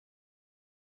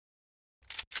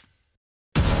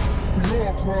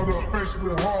Your product, faced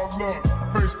with hard luck.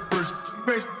 Faced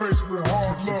with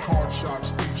hard Pimps and luck. card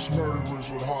shots, thieves,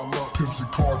 murderers with hard luck. Pimps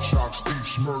and card shots,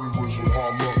 thieves, murderers with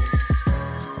hard luck.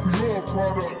 Your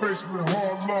product, faced with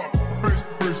hard luck. Faced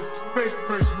with hard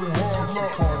Pimps and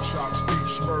luck. card shots,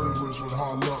 thieves, murderers with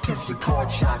hard luck. Pimps and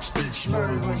card shots, thieves,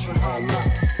 murderers with hard luck.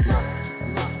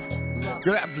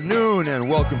 Good afternoon and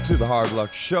welcome to the Hard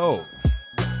Luck Show.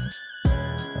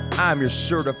 I'm your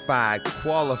certified,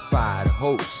 qualified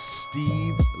host,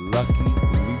 Steve Lucky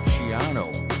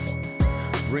Luciano,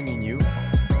 bringing you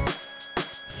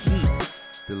heat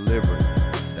delivered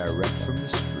direct from the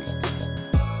street.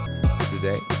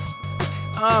 Today,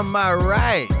 on my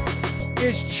right,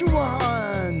 It's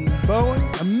Chuan Bowen,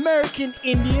 American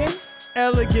Indian,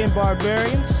 elegant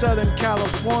barbarian, Southern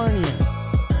Californian.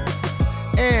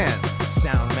 and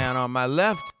sound man on my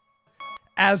left,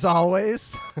 As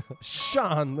always,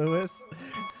 Sean Lewis,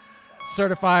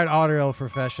 certified audio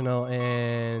professional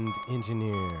and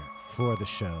engineer for the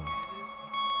show.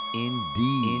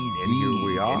 Indeed. And here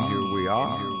we are.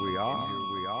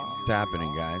 What's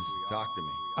happening, guys? Talk to me.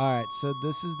 All right, so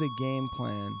this is the game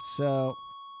plan. So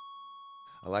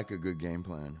I like a good game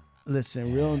plan.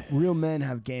 listen, real men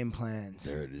have game plans.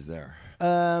 There it is there.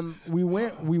 We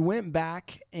went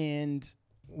back and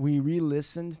we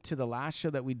re-listened to the last show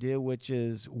that we did, which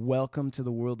is Welcome to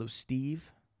the World of Steve,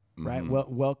 right?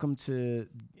 Mm-hmm. Welcome to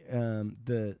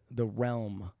the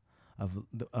realm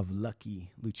of Lucky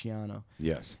Luciano.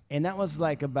 Yes. And that was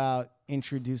like about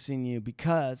introducing you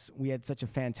because we had such a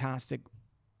fantastic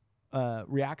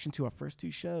reaction to our first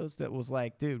two shows that was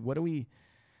like, dude, what do we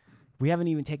haven't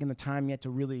even taken the time yet to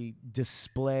really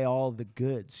display all the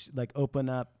goods, like open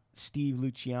up Steve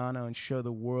Luciano and show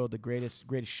the world the greatest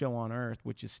show on earth,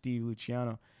 which is Steve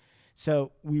Luciano.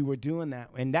 So we were doing that,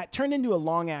 and that turned into a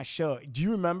long-ass show. Do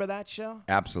you remember that show?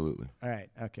 Absolutely. All right,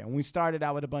 okay. And we started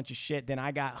out with a bunch of shit. Then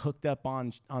I got hooked up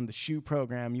on the shoe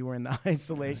program. You were in the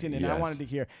isolation, and I Yes. wanted to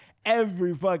hear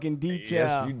every fucking detail.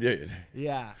 Yes, you did.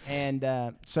 Yeah,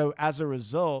 and so as a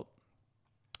result,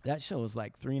 that show was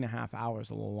like 3.5 hours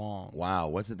long. Wow,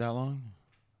 was it that long?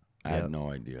 I Yep. had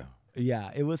no idea.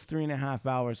 Yeah, it was 3.5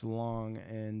 hours long,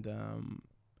 and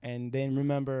then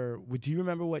do you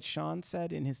remember what Sean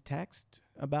said in his text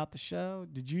about the show?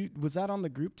 Was that on the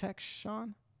group text,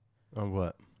 Sean? On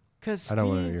what? Because I don't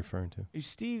know what you're referring to.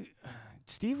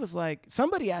 Steve was like,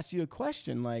 somebody asked you a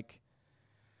question, like,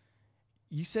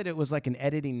 you said it was like an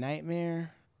editing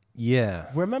nightmare. Yeah.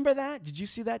 Remember that? Did you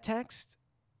see that text,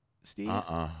 Steve?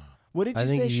 What did you I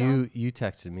say, think Sean? you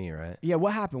texted me, right? Yeah,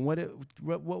 what happened?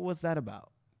 What was that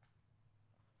about?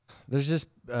 There's just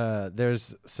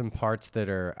there's some parts that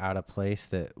are out of place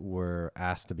that were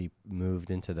asked to be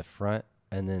moved into the front,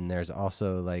 and then there's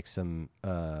also like some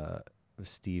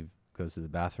Steve goes to the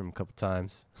bathroom a couple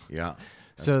times. Yeah.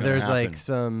 That's So gonna there's like happen.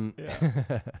 some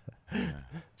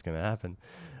it's gonna happen.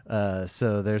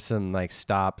 So there's some like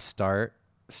stop start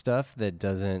stuff that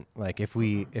doesn't, like, if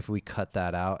we cut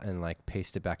that out and like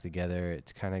paste it back together,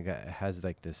 it's kind of it has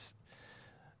like this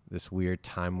weird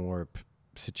time warp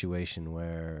situation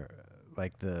where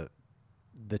like the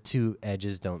two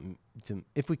edges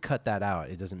if we cut that out,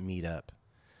 it doesn't meet up.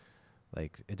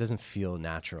 Like, it doesn't feel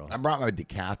natural. I brought my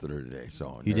decatheter today,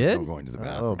 so You there's did? no going to the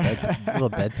Oh, bathroom. little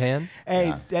bedpan. Hey,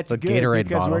 Yeah. that's The good Gatorade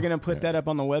because bottle. we're gonna put that up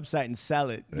on the website and sell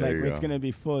it. There Like, you it's go. gonna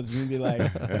be full. It's gonna be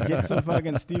like, get some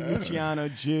fucking Steve Luciano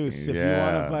juice if you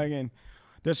Yeah. want to fucking.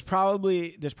 There's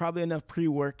probably enough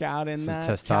pre-workout in Some that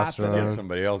testosterone. catheter. Get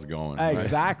somebody else going. right?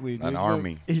 Exactly, dude. An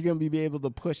army. You're gonna be able to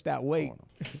push that weight.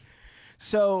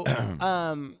 So,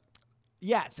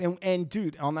 yes, and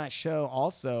dude, on that show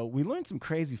also, we learned some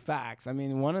crazy facts. I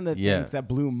mean, one of the Yeah. things that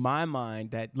blew my mind,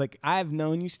 that, like, I've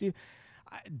known you, Steve,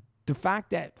 the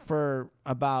fact that for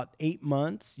about 8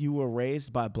 months you were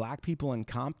raised by black people in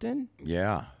Compton,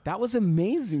 Yeah. that was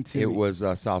amazing to me. It was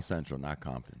South Central, not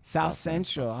Compton. South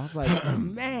Central. I was like,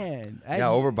 man. Yeah,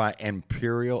 over by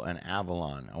Imperial and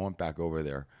Avalon. I went back over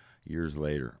there years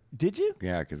later. Did you?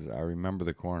 Yeah, because I remember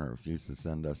the corner. She used to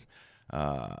send us.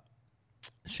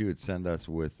 She would send us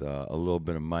with a little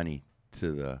bit of money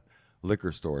to the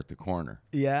liquor store at the corner.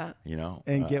 Yeah. You know,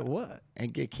 And get what?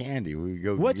 and get candy. We would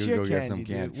go. What's we'd your go get candy, some dude?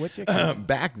 candy. What's your candy?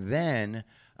 Back then,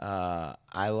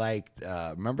 I liked.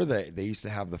 Remember they used to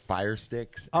have the fire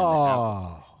sticks.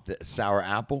 And the sour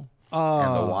apple.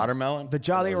 And the watermelon. The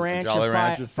Jolly Those- Rancher Jolly fi-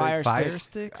 Rancher fire Fire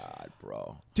sticks. sticks? God,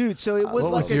 bro. Dude, so it was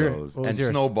What like was a your- Those. what was And yours?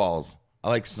 snowballs. I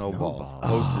like snowballs.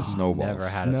 Snowballs. Toasted snowballs. Never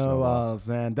had a snowball. snowballs,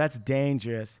 man. That's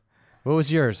dangerous. What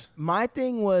was yours? My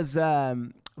thing was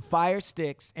fire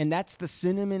sticks, and that's the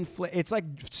cinnamon it's like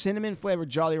cinnamon flavored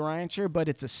Jolly Rancher, but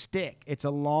it's a stick. It's a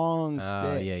long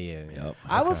stick. Yeah. Yep.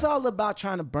 I was all about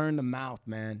trying to burn the mouth,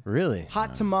 man. Really?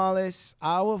 Hot tamales.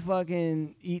 I would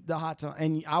fucking eat the hot tamales,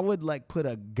 and I would like put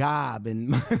a gob in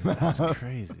my mouth. That's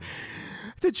crazy.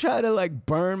 To try to like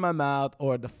burn my mouth,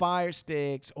 or the fire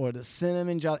sticks, or the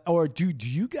cinnamon Jolly. Or do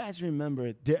you guys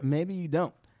remember? Maybe you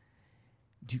don't.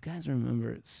 Do you guys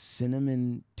remember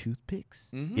cinnamon toothpicks?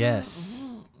 Mm-hmm. Yes.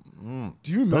 Do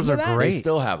you remember Those are that? great. They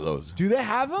still have those. Do they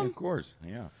have them? Of course,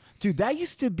 yeah. Dude, that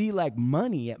used to be like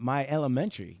money at my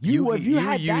elementary. You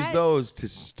had use that? those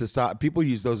to stop. People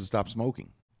use those to stop smoking.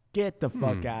 Get the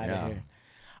fuck out yeah. of here.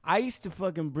 I used to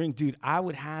fucking bring, dude, I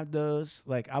would have those.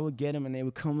 Like, I would get them, and they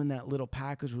would come in that little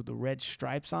package with the red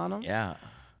stripes on them. Yeah.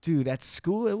 Dude, at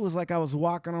school, it was like I was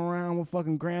walking around with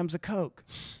fucking grams of Coke.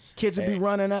 Kids would be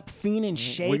running up, fiending,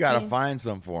 shaking. We gotta find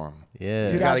some for them.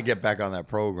 Yeah. We gotta get back on that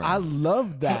program. I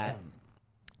love that.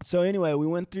 So anyway, we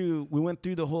went through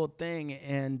the whole thing,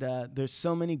 and there's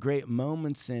so many great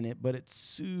moments in it, but it's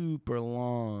super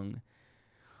long.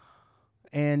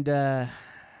 And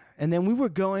then we were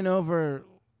going over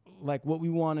like what we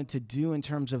wanted to do in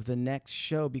terms of the next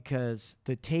show, because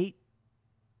the Tate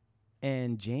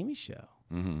and Jamie show,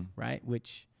 right?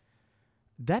 Which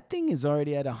that thing is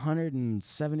already at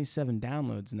 177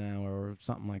 downloads now, or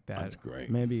something like that. That's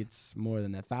great. Maybe it's more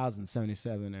than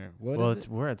 1,077 or what? Well, is it?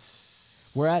 we're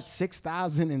at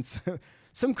 6,000 and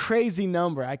some crazy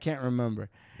number. I can't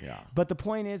remember. Yeah. But the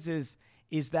point is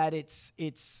that it's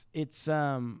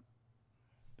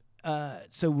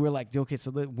so we're like, okay,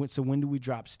 so when do we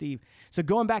drop Steve? So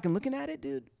going back and looking at it,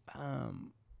 dude,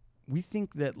 we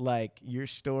think that like your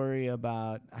story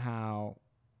about how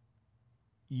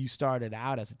you started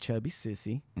out as a chubby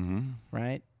sissy,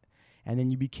 right? And then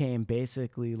you became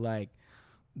basically like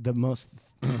the most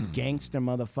gangster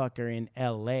motherfucker in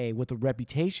LA with a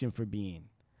reputation for being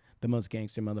the most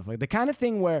gangster motherfucker. The kind of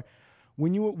thing where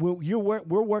when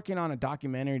we're working on a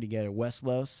documentary together, West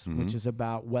Los, which is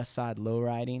about West Side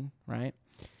lowriding, right?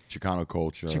 Chicano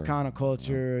culture. Chicano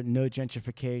culture, no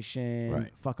gentrification,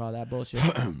 Right. fuck all that bullshit.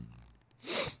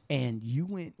 And you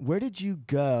went, where did you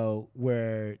go?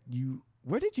 Where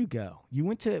did you go? You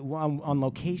went to on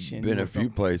location. Been a few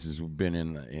places. We've been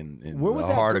in Where the was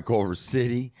that? heart of Culver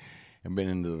City, and been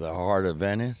into the heart of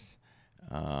Venice.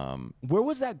 Where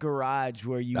was that garage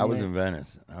where you? I was went? in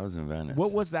Venice. I was in Venice.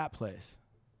 What was that place?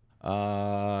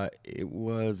 It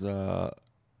was a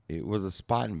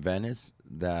spot in Venice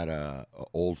that a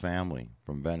old family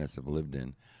from Venice have lived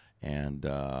in, and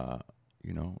it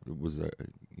was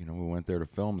we went there to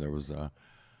film. There was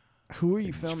Who were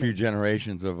you a filming? few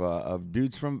generations of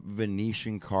dudes from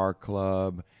Venetian Car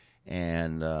Club,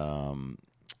 and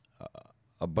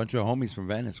a bunch of homies from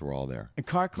Venice were all there. A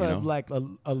car club, like a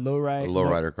lowrider. A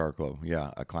lowrider car club, yeah,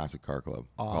 a classic car club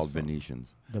called Awesome.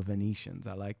 Venetians. The Venetians,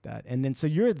 I like that. And then so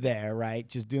you're there, right,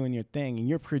 just doing your thing, and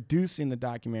you're producing the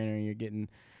documentary. And you're getting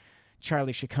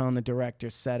Charlie Chacon, the director,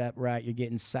 set up right. You're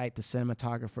getting Sight, the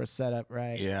cinematographer, set up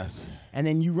right. Yes. And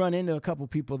then you run into a couple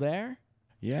people there.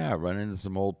 Yeah, run into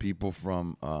some old people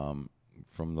from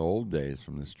the old days,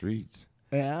 from the streets.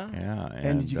 Yeah. Yeah.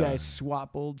 And did you guys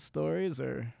swap old stories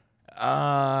or?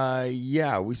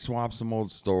 Yeah, we swapped some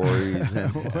old stories,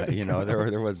 and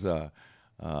there was there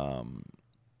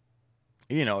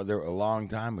a long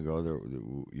time ago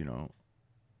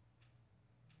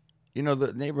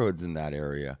the neighborhoods in that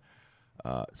area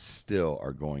still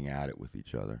are going at it with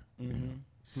each other.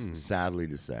 Sadly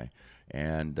to say,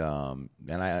 and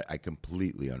I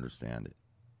completely understand it.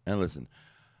 And listen,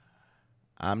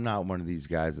 I'm not one of these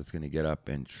guys that's going to get up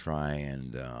and try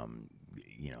and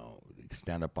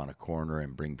stand up on a corner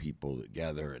and bring people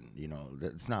together, and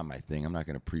that's not my thing. I'm not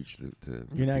going to preach to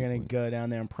You're not people. going to go down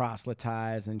there and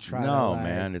proselytize and try to No, like,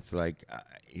 man. It's like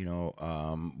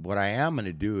what I am going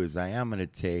to do is I am going to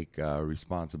take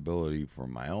responsibility for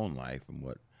my own life and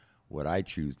what I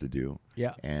choose to do.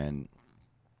 Yeah. And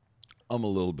I'm a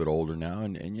little bit older now,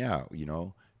 and yeah,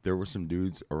 there were some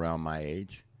dudes around my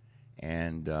age,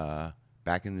 and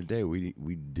back in the day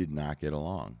we did not get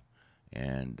along.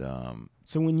 And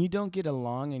so when you don't get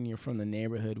along and you're from the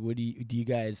neighborhood, do you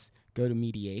guys go to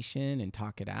mediation and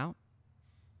talk it out?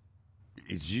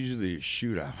 it's usually a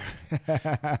shootout.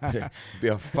 Be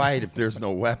a fight if there's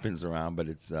no weapons around, but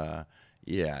it's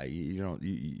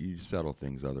you settle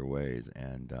things other ways.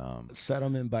 And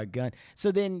Settlement by gun.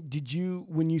 So then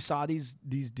when you saw these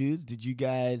dudes, did you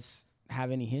guys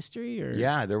have any history or?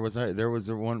 yeah, there was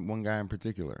one guy in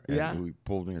particular. And Yeah. he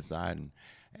pulled me aside and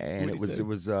What'd he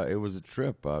say? it was a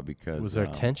trip because Was there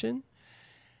tension?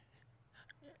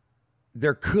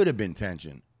 There could have been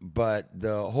tension. But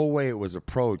the whole way it was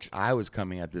approached, I was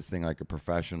coming at this thing like a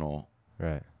professional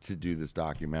Right. to do this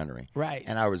documentary. Right.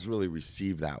 And I was really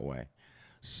received that way.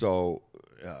 So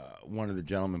one of the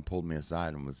gentlemen pulled me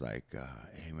aside and was like,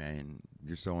 hey, man,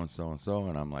 you're so-and-so and so.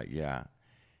 And I'm like, yeah.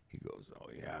 He goes, oh,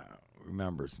 yeah.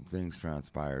 Remember, some things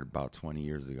transpired about 20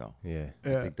 years ago. Yeah.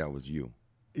 I think that was you.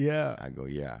 Yeah. I go,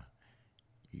 yeah.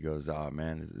 He goes, oh,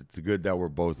 man, it's good that we're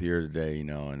both here today, you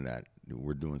know, and that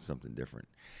we're doing something different.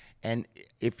 And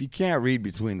if you can't read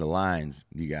between the lines,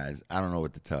 you guys, I don't know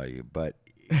what to tell you, but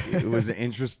it was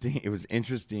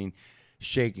interesting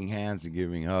shaking hands and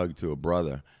giving a hug to a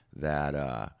brother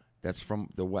that's from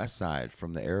the West Side,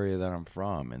 from the area that I'm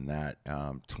from, and that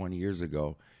 20 years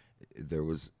ago there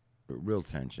was real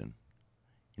tension.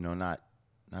 You know, not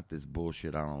this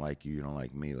bullshit, I don't like you, you don't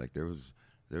like me. Like there was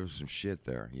some shit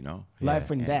there, you know? Life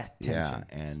and death Yeah,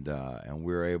 tension. and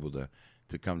we were able to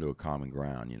come to a common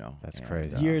ground, you know? That's And,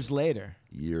 crazy. Years later.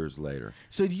 Years later.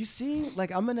 So do you see,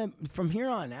 like, from here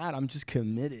on out, I'm just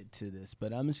committed to this,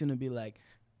 but I'm just going to be like,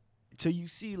 so you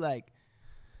see, like,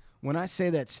 when I say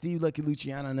that Steve Lucky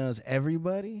Luciano knows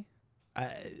everybody,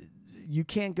 you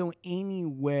can't go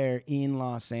anywhere in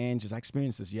Los Angeles. I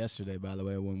experienced this yesterday, by the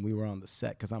way, when we were on the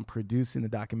set, because I'm producing the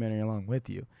documentary along with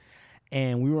you.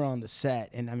 And we were on the set,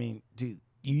 and I mean, dude,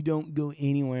 you don't go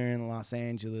anywhere in Los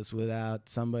Angeles without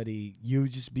somebody. You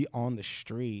just be on the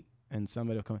street, and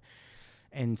somebody will come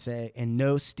and say, and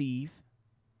know Steve,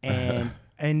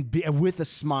 and be with a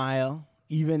smile,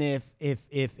 even if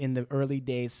in the early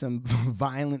days some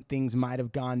violent things might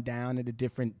have gone down at a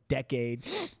different decade.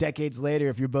 Decades later,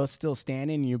 if you're both still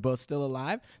standing and you're both still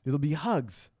alive, it'll be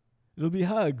hugs. It'll be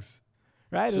hugs,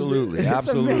 right? Absolutely, It's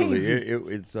absolutely. amazing.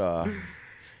 It's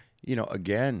you know,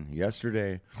 again,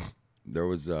 yesterday there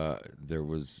was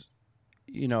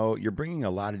you know, you're bringing a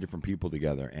lot of different people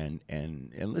together, and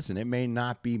listen, it may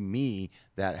not be me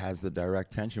that has the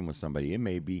direct tension with somebody. It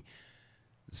may be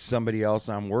somebody else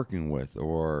I'm working with,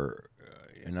 or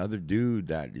another dude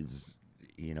that is,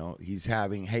 you know, he's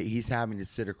having to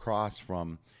sit across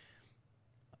from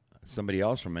somebody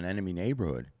else from an enemy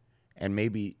neighborhood, and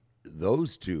maybe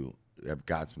those two have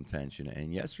got some tension.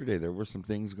 And yesterday there were some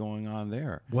things going on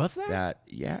there. Was there?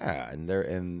 Yeah,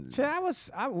 and So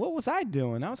what was I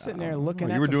doing? I was sitting there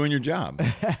looking at you were doing your job.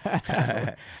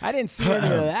 I didn't see any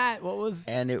of that. What was?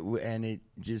 And it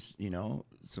just, you know,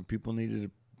 some people needed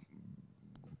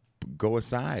to go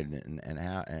aside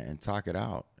and talk it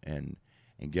out and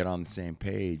get on the same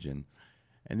page, and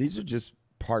these are just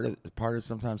part of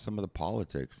sometimes some of the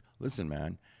politics. Listen,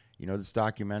 man, you know, this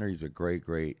documentary is a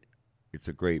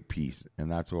great piece,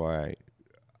 and that's why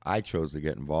I chose to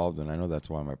get involved, and I know that's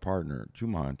why my partner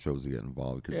Juman chose to get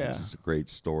involved, because this is a great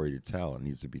story to tell. It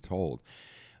needs to be told.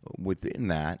 Within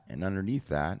that and underneath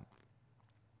that,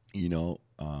 you know,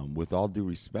 with all due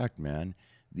respect, man,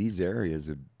 these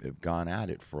areas have gone at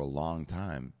it for a long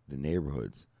time. The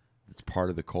neighborhoods, it's part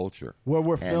of the culture. Where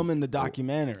we're filming the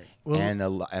documentary. And a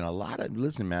lot of,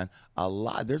 listen, man,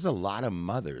 there's a lot of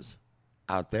mothers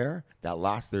out there that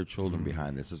lost their children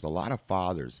behind this. There's a lot of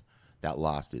fathers that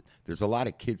lost it. There's a lot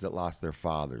of kids that lost their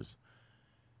fathers.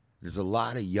 There's a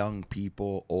lot of young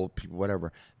people, old people,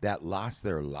 whatever, that lost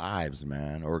their lives,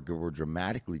 man, or were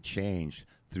dramatically changed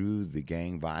through the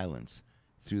gang violence,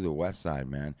 through the West Side,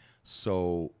 man.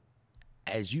 So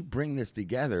as you bring this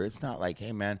together, it's not like,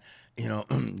 hey, man, you know,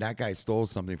 that guy stole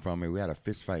something from me. We had a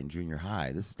fist fight in junior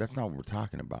high. That's not what we're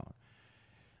talking about.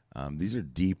 These are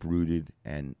deep-rooted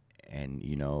and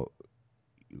you know,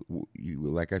 you,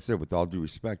 like I said, with all due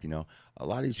respect, you know, a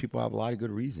lot of these people have a lot of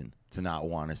good reason to not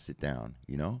want to sit down,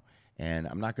 you know, and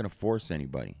I'm not going to force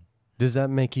anybody. Does that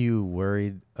make you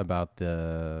worried about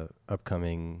the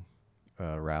upcoming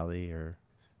rally or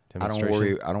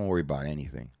demonstration? I don't worry about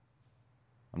anything.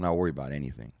 I'm not worried about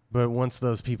anything. But once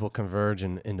those people converge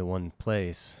into one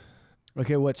place.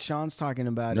 Okay, what Sean's talking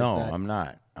about No, is that... I'm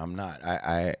not.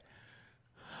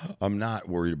 I'm not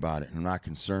worried about it. I'm not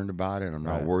concerned about it. I'm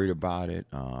not worried about it.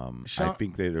 I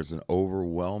think that there's an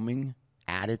overwhelming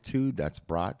attitude that's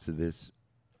brought to this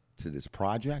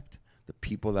project, the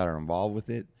people that are involved with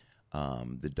it,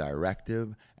 the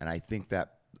directive, and I think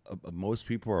that most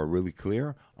people are really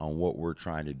clear on what we're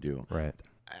trying to do. Right.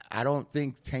 I don't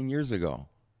think 10 years ago,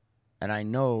 and I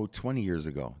know 20 years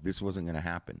ago, this wasn't going to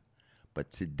happen.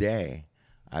 But today,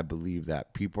 I believe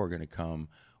that people are going to come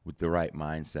with the right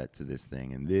mindset to this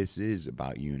thing. And this is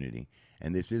about unity.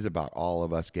 And this is about all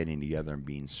of us getting together and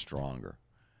being stronger.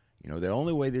 You know, the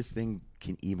only way this thing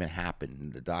can even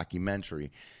happen, the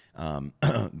documentary,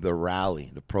 the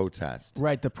rally, the protest.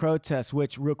 Right, the protest,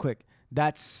 which, real quick,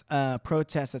 That's a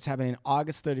protest that's happening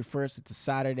August 31st. It's a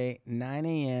Saturday, 9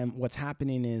 a.m. What's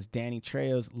happening is Danny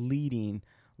Trejo's leading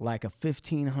like a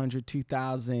 1,500,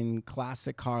 2,000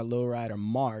 classic car lowrider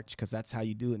march, because that's how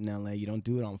you do it in LA. You don't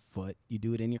do it on foot. You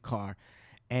do it in your car.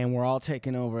 And we're all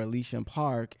taking over Elysian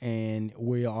Park, and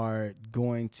we are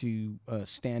going to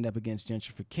stand up against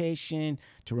gentrification,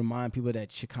 to remind people that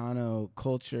Chicano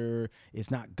culture is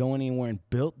not going anywhere and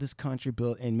built this country,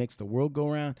 built and makes the world go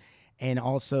around. And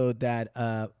also that,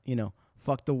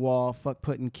 fuck the wall, fuck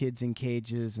putting kids in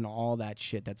cages and all that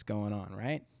shit that's going on,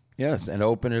 right? Yes, and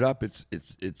open it up. It's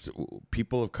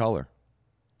people of color.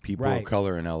 People Right. of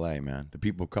color in LA, man. The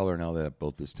people of color in LA that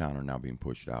built this town are now being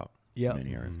pushed out Yep. in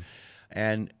many areas.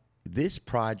 And this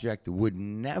project would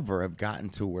never have gotten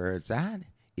to where it's at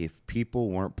if people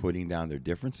weren't putting down their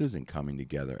differences and coming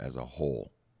together as a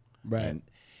whole. Right.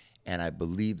 And I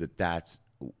believe that that's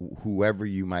whoever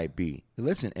you might be.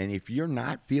 Listen, and if you're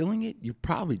not feeling it, you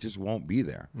probably just won't be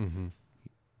there.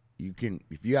 You can,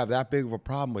 if you have that big of a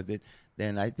problem with it,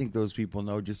 then I think those people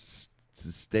know just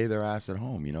to stay their ass at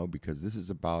home, because this is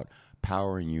about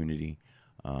power and unity.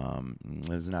 It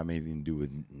doesn't have anything to do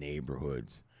with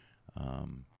neighborhoods.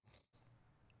 And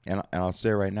I'll say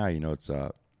right now, it's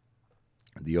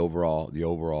the overall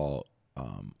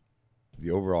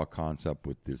concept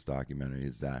with this documentary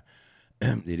is that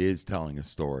it is telling a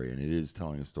story, and it is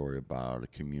telling a story about a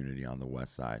community on the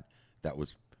West Side that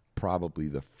was probably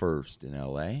the first in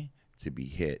LA to be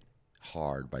hit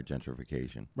hard by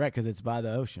gentrification. Right, because it's by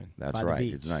the ocean. That's by the right.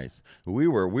 beach. It's nice. We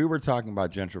were talking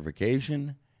about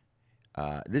gentrification.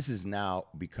 This has now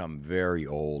become very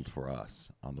old for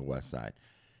us on the West Side.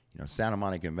 Santa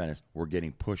Monica and Venice were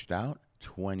getting pushed out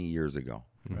 20 years ago.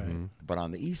 Right. But on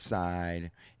the East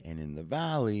Side and in the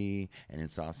Valley and in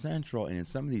South Central and in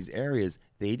some of these areas,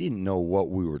 they didn't know what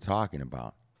we were talking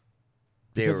about.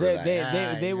 Because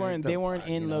they were weren't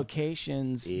in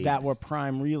locations that were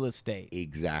prime real estate.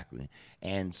 Exactly.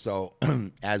 And so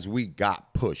as we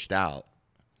got pushed out,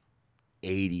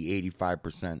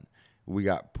 85%, we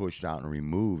got pushed out and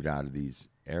removed out of these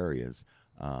areas.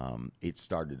 It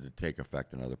started to take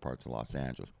effect in other parts of Los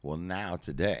Angeles. Well, now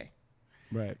today,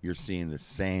 Right. you're seeing the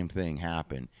same thing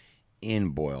happen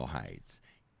in Boyle Heights,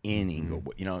 in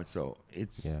Inglewood. So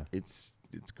it's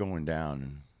going down.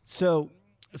 And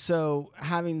So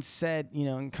having said,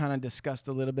 and kind of discussed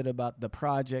a little bit about the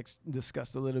projects,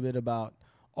 discussed a little bit about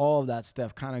all of that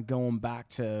stuff, kind of going back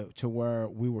to where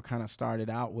we were kind of started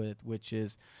out with, which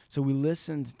is, so we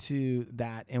listened to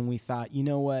that and we thought, you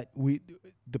know what, the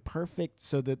perfect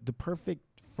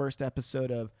first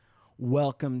episode of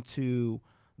Welcome to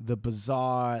the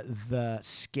bizarre, the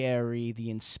scary,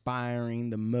 the inspiring,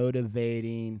 the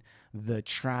motivating, the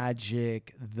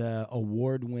tragic, the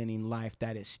award-winning life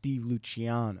that is Steve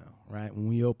Luciano, right? When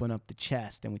we open up the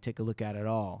chest and we take a look at it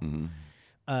all,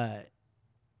 the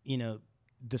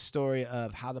story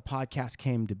of how the podcast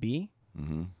came to be,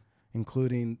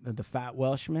 including the Fat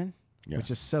Welshman, which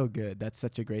is so good. That's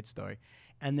such a great story.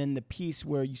 And then the piece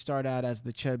where you start out as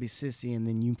the chubby sissy and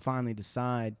then you finally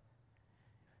decide,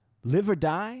 live or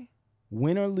die,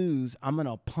 win or lose, I'm going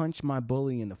to punch my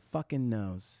bully in the fucking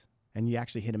nose. And you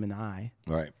actually hit him in the eye.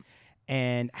 right.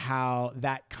 And how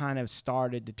that kind of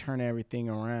started to turn everything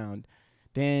around.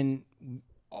 Then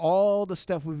all the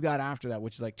stuff we've got after that,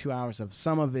 which is like 2 hours of,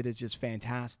 some of it is just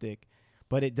fantastic,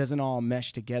 but it doesn't all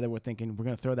mesh together. We're thinking we're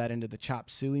going to throw that into the chop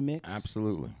suey mix.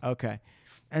 Absolutely. Okay.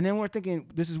 And then we're thinking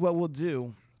this is what we'll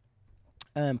do.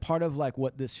 And part of like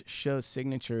what this show's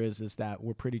signature is that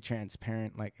we're pretty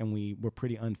transparent, and we're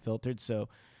pretty unfiltered. So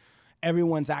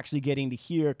everyone's actually getting to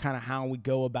hear kind of how we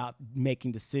go about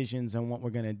making decisions and what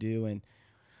we're going to do. And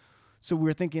so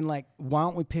we're thinking why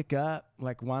don't we pick up,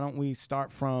 why don't we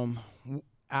start from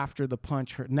after the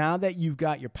punch hurt? Now that you've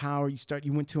got your power,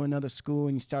 you went to another school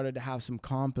and you started to have some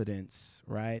competence,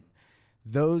 right?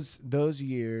 Those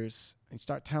years, and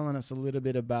start telling us a little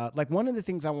bit about, one of the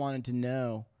things I wanted to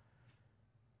know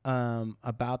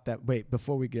about that. Wait,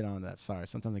 before we get on that, sorry,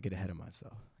 sometimes I get ahead of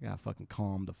myself. I gotta fucking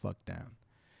calm the fuck down.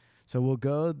 So we'll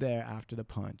go there after the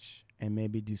punch and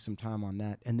maybe do some time on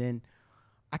that. And then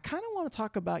I kind of want to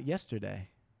talk about yesterday.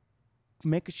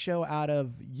 Make a show out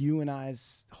of you and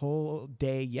I's whole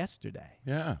day yesterday.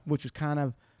 Yeah. Which was kind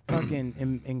of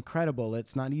fucking incredible.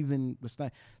 It's not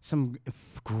some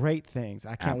great things.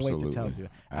 I can't wait to tell you.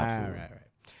 Absolutely. All right.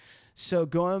 So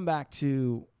going back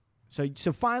to,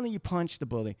 so finally you punch the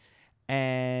bully.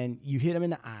 And you hit him in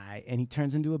the eye, and he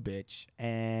turns into a bitch,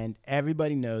 and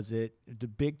everybody knows it. The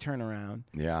big turnaround.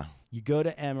 Yeah. You go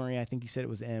to Emory. I think you said it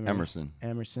was Emerson.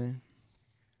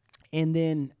 And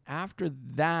then after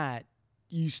that,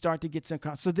 you start to get some.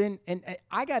 So then, and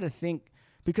I got to think,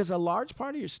 because a large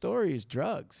part of your story is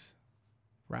drugs,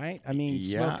 right? I mean,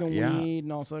 Yeah, smoking yeah. weed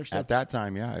and all sort of stuff. At that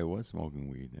time, yeah, I was smoking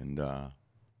weed,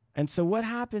 And so what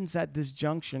happens at this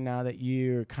juncture now that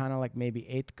you're kind of like maybe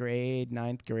 8th grade,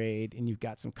 9th grade, and you've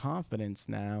got some confidence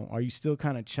now? Are you still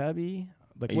kind of chubby?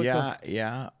 Like what yeah,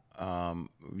 goes-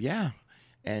 yeah,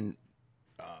 and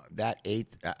that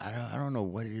eighth, I don't know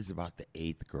what it is about the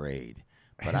 8th grade,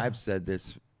 but I've said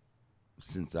this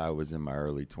since I was in my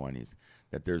early 20s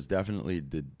that there's definitely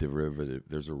the derivative.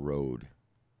 There's a road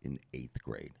in 8th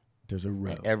grade. There's a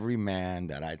road. Every man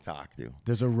that I talk to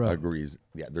There's a road. agrees.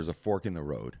 Yeah, there's a fork in the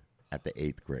road at the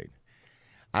 8th grade.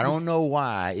 I don't know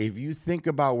why. If you think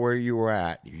about where you were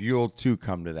at, you'll too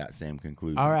come to that same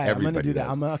conclusion. All right, Everybody I'm going to do that.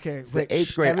 does. Okay. It's the wait,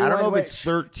 8th grade. I don't know everyone, if it's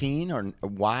 13 or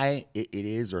why it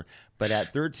is, but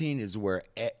at 13 is where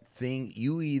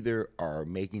you either are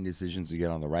making decisions to get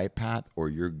on the right path or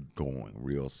you're going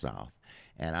real south.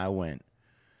 And I went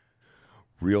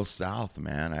real south,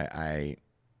 man. I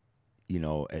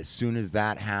as soon as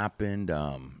that happened,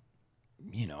 I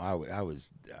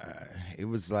was. It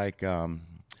was like.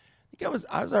 I was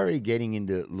already getting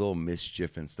into little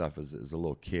mischief and stuff as a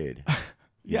little kid.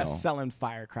 Yes, know? selling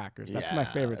firecrackers. That's my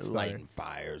favorite story. Lighting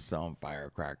fires, selling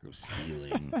firecrackers,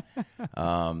 stealing.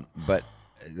 But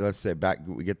let's say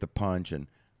we get the punch, and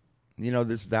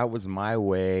that was my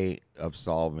way of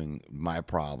solving my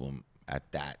problem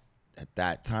at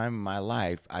that time in my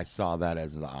life. I saw that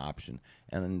as an option.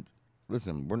 And then,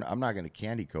 listen, I'm not going to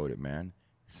candy coat it, man.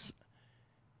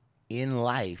 In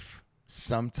life,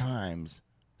 sometimes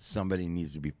somebody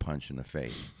needs to be punched in the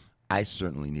face. I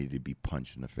certainly needed to be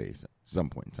punched in the face at some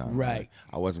point in time. Right.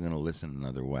 I wasn't going to listen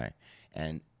another way.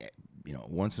 And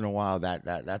once in a while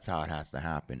that's how it has to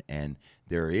happen. And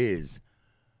there is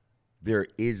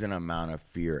an amount of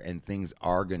fear, and things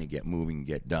are going to get moving,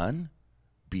 get done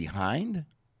behind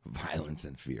violence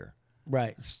and fear.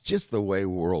 Right. It's just the way the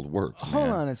world works. Hold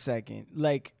man. on a second.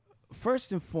 Like,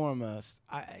 first and foremost,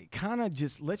 I kind of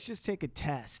let's just take a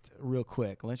test real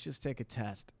quick. Let's just take a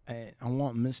test. I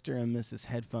want Mr. and Mrs.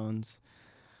 Headphones.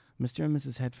 Mr. and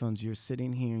Mrs. Headphones, you're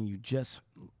sitting here and you just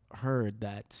heard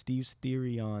that Steve's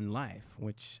theory on life,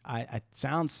 which I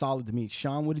sounds solid to me.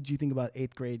 Sean, what did you think about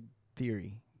 8th grade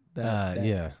theory?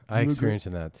 Yeah, I experienced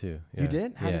that too. Yeah. You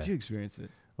did? How Yeah. did you experience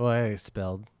it? Well, I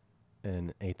expelled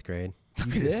in 8th grade. You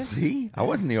did? See? I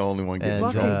wasn't the only one getting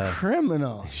And, Fucking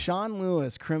criminal. Sean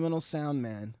Lewis, criminal sound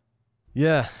man.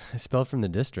 Yeah, I expelled from the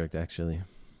district actually.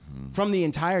 From the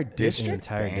entire The district?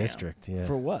 entire Damn. district, yeah.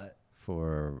 For what?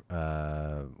 For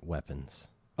weapons.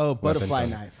 Oh, butterfly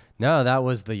Weapons. knife. No, that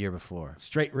was the year before.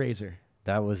 Straight razor.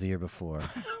 That was the year before.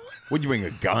 Would you bring a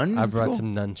gun? I to brought school?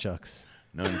 some nunchucks.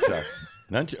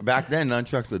 Nunchucks. Back then,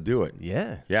 nunchucks would do it.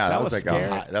 Yeah. Yeah, that was was like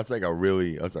scary. that's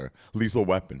a lethal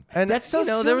weapon. And That's so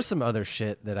there silly. was some other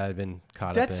shit that I'd been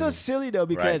caught That's up so in. silly though,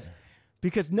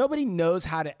 because nobody knows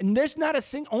how to, and there's not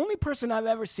only person I've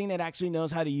ever seen that actually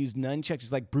knows how to use nunchucks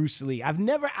is like Bruce Lee. I've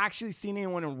never actually seen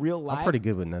anyone in real life. I'm pretty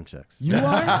good with nunchucks. You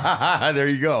are? There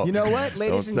you go. You know what,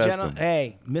 ladies and Don't test gentlemen? them.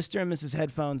 Hey, Mr. and Mrs.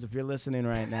 Headphones, if you're listening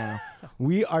right now,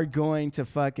 we are going to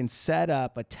fucking set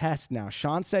up a test now.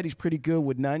 Sean said he's pretty good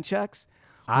with nunchucks.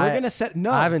 We're going to set,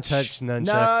 no. I haven't touched No,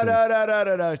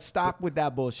 nunchucks. no. Stop with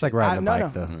that bullshit. It's like riding a No,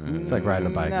 bike, no. though. It's like riding a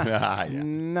bike. Yeah.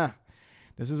 Nah.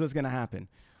 This is what's going to happen.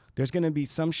 There's going to be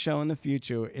some show in the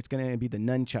future. It's going to be the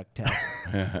nunchuck test,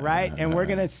 right? And we're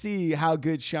going to see how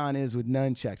good Sean is with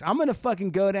nunchucks. I'm going to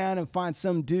fucking go down and find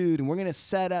some dude, and we're going to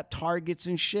set up targets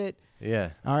and shit. Yeah.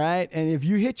 All right? And if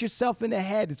you hit yourself in the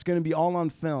head, it's going to be all on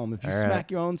film. If you All smack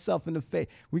right. your own self in the face,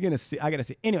 we're going to see. I got to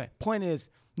see. Anyway, point is,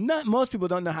 most people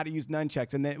don't know how to use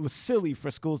nunchucks, and it was silly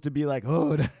for schools to be like,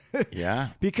 oh, Yeah.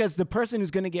 because the person who's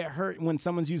going to get hurt when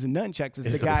someone's using nunchucks is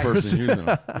It's the guy. person using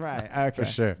them. Right. Okay. For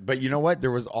sure. But you know what?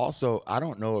 There was also, I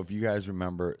don't know if you guys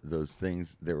remember those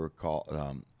things that were called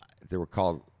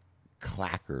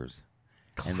clackers,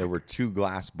 and there were 2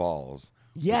 glass balls.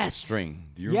 Yes. With a string.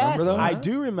 Do you Yes, remember those? I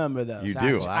do remember those. You do?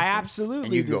 actually. I absolutely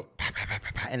And you do. go, pa, pa, pa,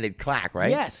 pa, pa, and they'd clack, right?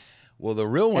 Yes. Well, the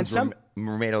real ones some-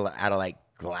 were made out of like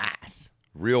glass.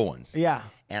 Real ones. Yeah.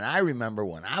 And I remember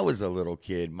when I was a little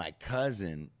kid, my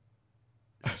cousin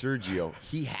Sergio,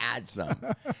 he had some,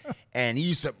 and he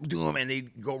used to do them, and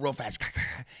they'd go real fast.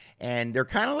 And they're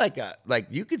kind of like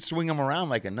you could swing them around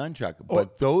like a nunchuck,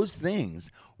 but those things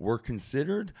were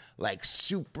considered like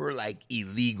super like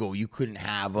illegal. You couldn't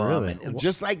have them, Really? and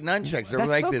just like nunchucks, they were That's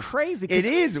like so this. crazy. It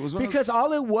is. It was one of because those,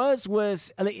 all it was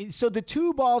so the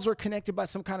 2 balls were connected by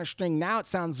some kind of string. Now it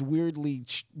sounds weirdly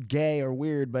gay or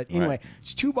weird, but anyway, Right.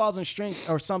 it's 2 balls and string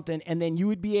or something, and then you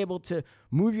would be able to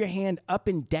move your hand up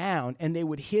and down, and they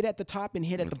would hit at the top and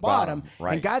hit at the bottom.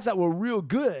 right. And guys that were real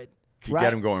good could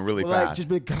get them going really like, fast. just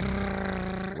be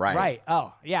Right. right.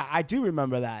 Oh, yeah, I do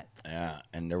remember that. Yeah,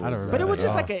 and there don't was, remember But it was at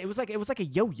just all. like it was like a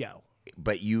yo-yo.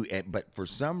 but for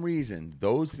some reason,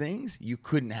 those things you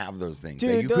couldn't have those things.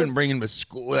 Dude, Like, you couldn't bring them to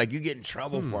school. Like you get in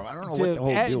trouble for them. I don't know what Dude, the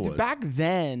whole deal was. back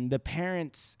then, the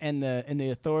parents and the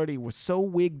authority were so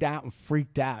wigged out and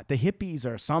freaked out. The hippies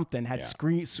or something had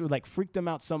freaked them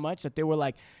out so much that they were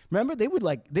like, remember they were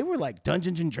like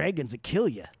Dungeons and Dragons that kill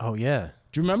you. Oh yeah.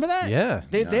 Do you remember that? Yeah.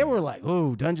 They were like,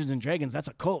 oh, Dungeons and Dragons, that's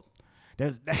a cult.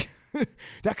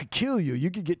 That could kill you. You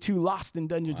could get too lost in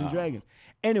Dungeons and Dragons.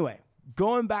 Anyway,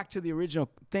 going back to the original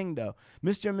thing though,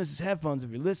 Mr. and Mrs. Headphones, if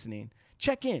you're listening,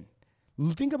 check in.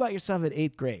 Think about yourself at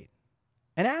 8th grade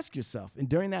and ask yourself, and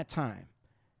during that time,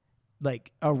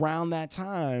 like around that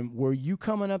time, were you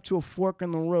coming up to a fork in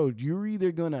the road? You're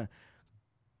either going to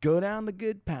go down the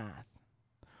good path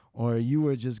or you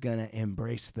were just going to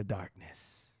embrace the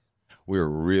darkness. We were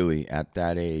really at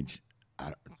that age.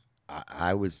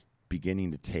 I was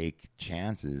beginning to take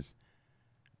chances,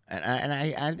 and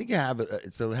I think it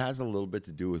has a little bit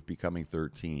to do with becoming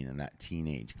 13 and that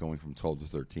teenage, going from 12 to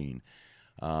 13,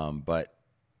 but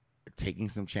taking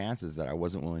some chances that I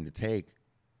wasn't willing to take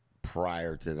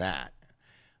prior to that.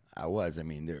 I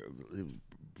mean,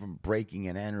 from breaking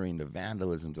and entering to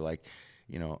vandalism to I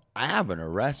have an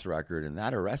arrest record, and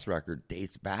that arrest record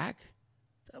dates back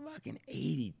to fucking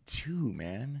 82,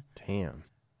 man. Damn.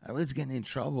 I was getting in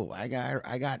trouble. I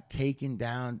got taken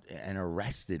down and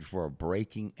arrested for a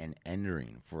breaking and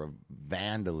entering, for a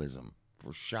vandalism,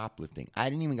 for shoplifting. I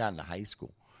didn't even got into high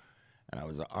school, and I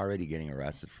was already getting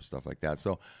arrested for stuff like that.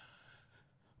 So,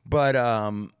 but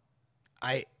I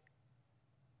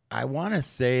want to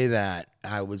say that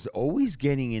I was always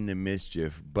getting into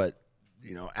mischief, but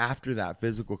after that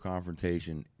physical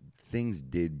confrontation, things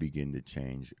did begin to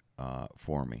change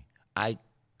for me. I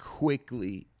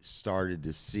quickly started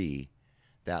to see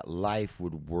that life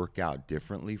would work out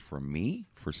differently for me,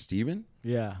 for Steven,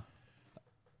 Yeah.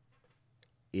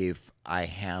 if I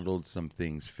handled some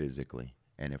things physically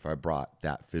and if I brought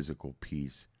that physical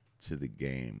piece to the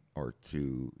game or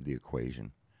to the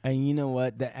equation. And you know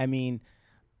what? That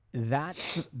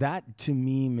to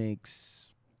me makes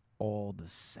all the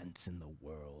sense in the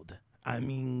world. I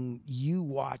mean, you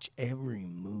watch every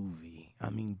movie. I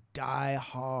mean, Die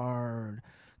Hard,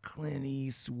 Clint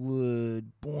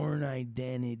Eastwood, Bourne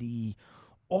Identity,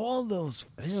 all those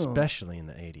films. Especially in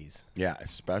the 80s. Yeah,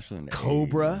 especially in the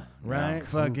Cobra, 80s. right? No,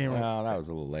 Fucking. well, that was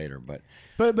a little later, but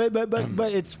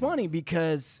But it's funny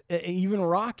because even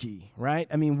Rocky, right?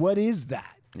 I mean, what is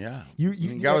that? yeah, You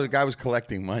guy was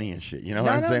collecting money and shit. You know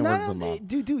what I'm saying?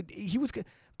 Dude, he was good.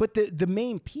 But the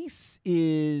main piece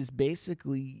is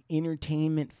basically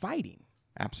entertainment fighting.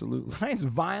 Absolutely. Right?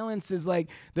 Violence is like,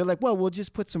 they're like, well, we'll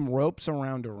just put some ropes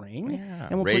around a ring Yeah.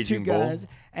 and we'll Raging put two Bull. guys.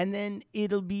 And then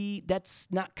that's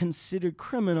not considered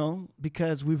criminal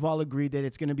because we've all agreed that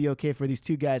it's going to be okay for these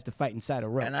two guys to fight inside a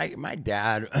rope. And my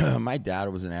dad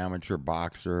was an amateur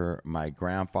boxer. My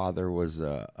grandfather was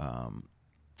an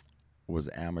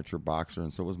amateur boxer,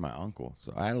 and so was my uncle.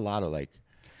 So I had a lot of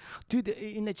Dude,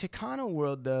 in the Chicano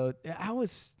world, though,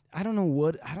 I don't know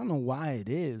why it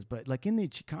is, but like in the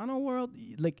Chicano world,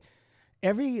 like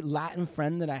every Latin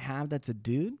friend that I have that's a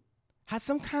dude has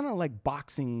some kind of like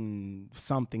boxing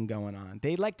something going on.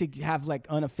 They like to have like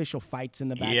unofficial fights in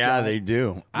the backyard. Yeah, they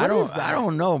do. What is that? I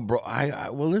don't know, bro.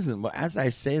 Well, listen. As I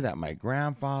say that, my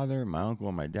grandfather, my uncle,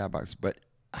 and my dad boxed, but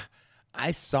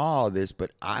I saw this,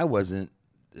 but I wasn't.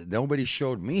 Nobody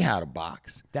showed me how to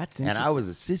box. That's and I interesting. was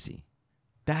a sissy.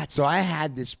 That's So I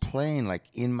had this playing like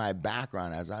in my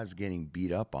background as I was getting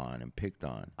beat up on and picked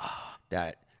on.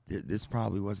 That this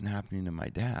probably wasn't happening to my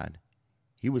dad.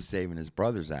 He was saving his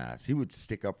brother's ass. He would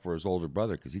stick up for his older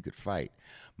brother because he could fight.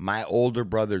 My older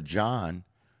brother, John,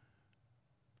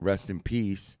 rest in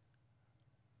peace,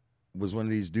 was one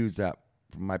of these dudes that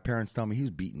my parents tell me he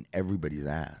was beating everybody's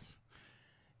ass.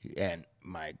 And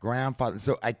my grandfather,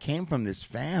 so I came from this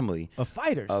family of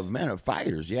fighters. of men, of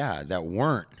fighters, yeah, that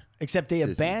weren't. Except they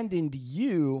sissy. abandoned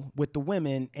you with the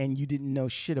women and you didn't know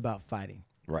shit about fighting.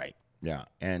 Right. Yeah.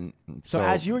 And So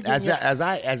as you were getting as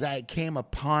I came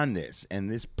upon this and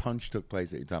this punch took place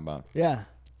that you're talking about, Yeah.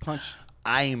 Punch.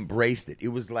 I embraced it. It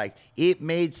was like it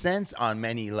made sense on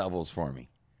many levels for me.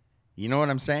 You know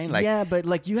what I'm saying? Like, yeah, but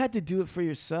like you had to do it for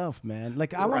yourself, man.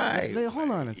 Like I right. want.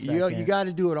 Hold on a second. You got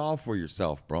to do it all for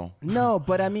yourself, bro. No,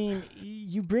 but I mean,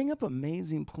 you bring up an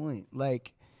amazing point.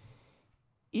 Like,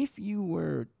 if you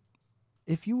were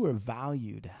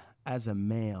valued as a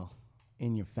male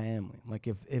in your family, like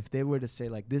if they were to say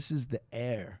like this is the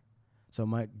heir, so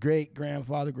my great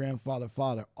grandfather,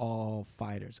 father, all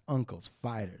fighters, uncles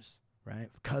fighters, right,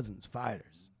 cousins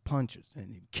fighters, punchers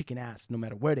and kicking ass no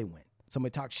matter where they went.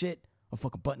 Somebody talk shit, or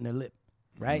fucking button their lip,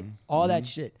 right? All that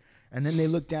shit. And then they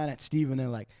look down at Steve and they're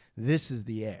like, this is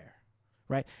the air,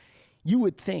 right? You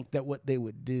would think that what they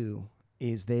would do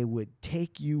is they would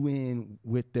take you in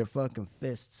with their fucking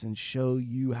fists and show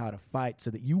you how to fight so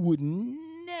that you would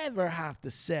never have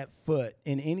to set foot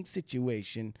in any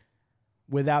situation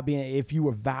without being, if you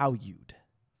were valued,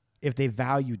 if they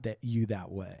valued you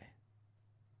that way.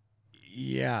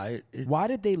 Yeah. Why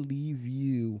did they leave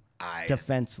you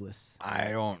defenseless?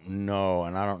 I don't know.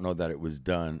 And I don't know that it was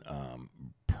done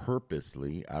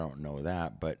purposely. I don't know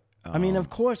that. But I mean, of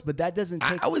course, but that doesn't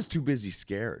take... I was too busy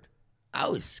scared. I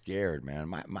was scared, man.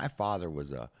 My father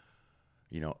was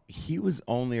he was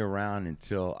only around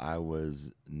until I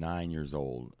was 9 years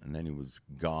old. And then he was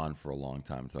gone for a long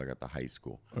time until I got to high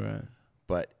school. All right.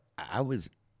 But I was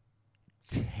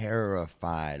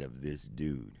terrified of this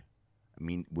dude. I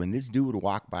mean, when this dude would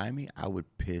walk by me, I would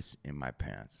piss in my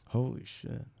pants. Holy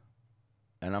shit.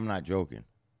 And I'm not joking.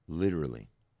 Literally.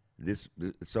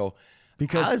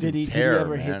 Because did he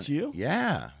ever hit you?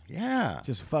 Yeah.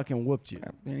 Just fucking whooped you.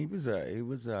 I mean, he was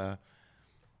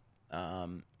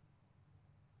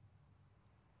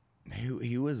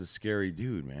a scary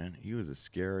dude, man. He was a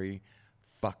scary,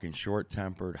 fucking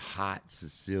short-tempered, hot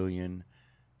Sicilian,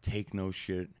 take no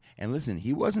shit. And listen,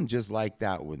 he wasn't just like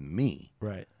that with me.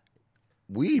 Right.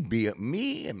 We'd be,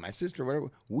 me and my sister,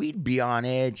 whatever, we'd be on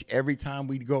edge every time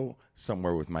we'd go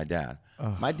somewhere with my dad.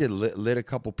 My dad lit a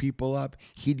couple people up.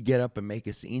 He'd get up and make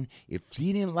a scene. If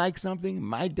he didn't like something,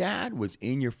 my dad was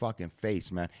in your fucking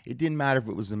face, man. It didn't matter if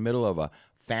it was the middle of a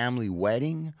family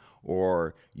wedding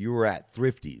or you were at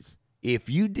Thrifty's. If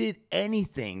you did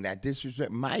anything that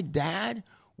disrespect, my dad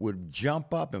would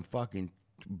jump up and fucking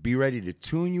be ready to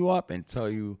tune you up and tell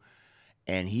you.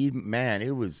 And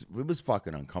it was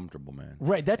fucking uncomfortable, man.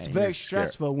 Right, that's very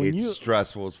stressful. It's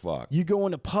stressful as fuck. You go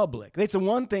into public. It's the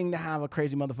one thing to have a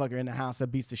crazy motherfucker in the house that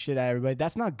beats the shit out of everybody.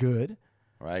 That's not good.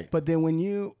 Right. But then when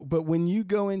you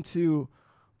roll into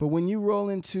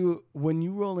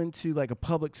like a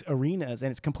public arenas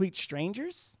and it's complete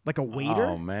strangers, like a waiter.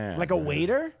 Oh man. Like a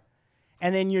waiter,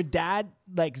 and then your dad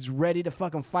like is ready to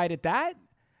fucking fight at that.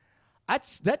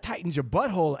 That tightens your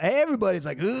butthole. Everybody's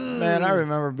like, ugh. Man, I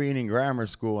remember being in grammar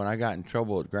school, and I got in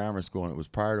trouble at grammar school, and it was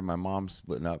prior to my mom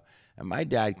splitting up. And my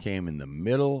dad came in the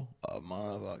middle of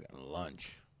motherfucking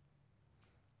lunch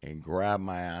and grabbed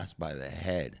my ass by the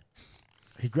head.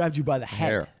 He grabbed you by the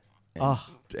head.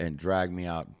 And dragged me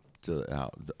out to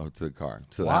the car,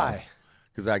 to the Why? house.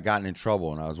 Because I'd gotten in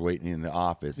trouble, and I was waiting in the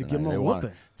office, and they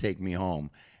wanted to take me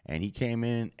home. And he came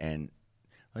in and...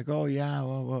 like, oh, yeah,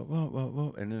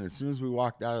 whoa. And then as soon as we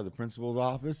walked out of the principal's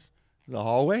office, the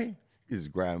hallway, he just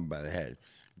grabbed me by the head.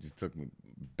 Just took me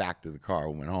back to the car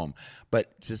and went home.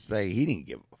 But just like, he didn't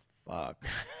give a fuck.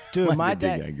 Dude, my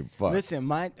dad, didn't give a fuck. Listen,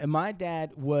 my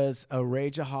dad was a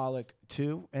rageaholic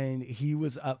too, and he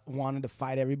was wanted to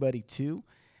fight everybody too.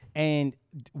 And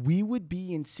we would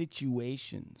be in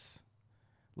situations,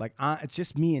 like it's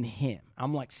just me and him.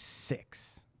 I'm like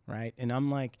 6, right? And I'm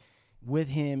like, with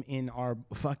him in our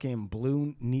fucking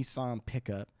blue Nissan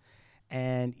pickup,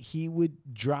 and he would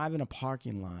drive in a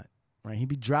parking lot, right? He'd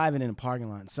be driving in a parking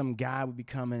lot, and some guy would be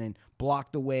coming and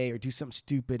block the way or do something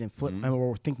stupid and flip,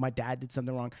 or think my dad did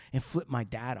something wrong and flip my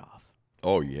dad off.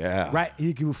 Oh, yeah. Right?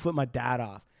 He would flip my dad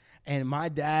off. And my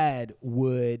dad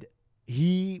would,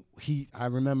 I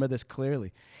remember this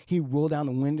clearly. He rolled down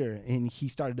the window and he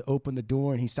started to open the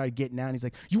door and he started getting out. And he's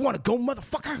like, "You want to go,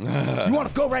 motherfucker? You want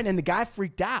to go?" Right? And the guy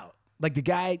freaked out. Like the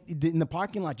guy in the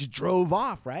parking lot just drove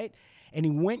off, right? And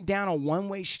he went down a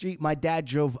one-way street. My dad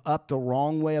drove up the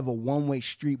wrong way of a one-way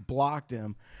street, blocked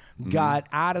him, got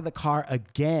out of the car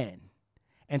again,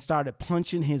 and started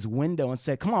punching his window and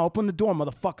said, "Come on, open the door,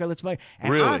 motherfucker, let's fight."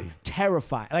 And really? I'm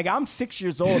terrified. Like, I'm 6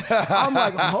 years old. I'm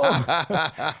like,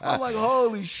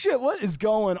 holy shit, what is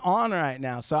going on right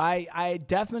now? So I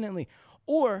definitely,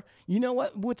 or you know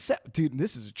what? Dude,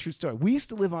 this is a true story. We used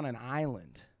to live on an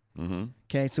island.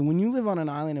 Okay, so when you live on an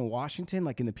island in Washington,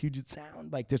 like in the Puget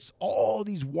Sound, like there's all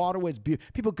these waterways.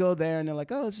 People go there and they're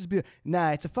like, "Oh, this is beautiful."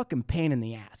 Nah, it's a fucking pain in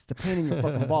the ass. It's a pain in your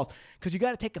fucking balls because you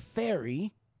got to take a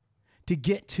ferry to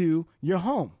get to your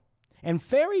home. And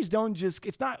ferries don't just,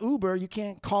 it's not Uber. You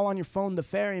can't call on your phone the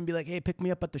ferry and be like, "Hey, pick me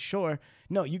up at the shore."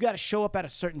 No, you got to show up at a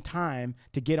certain time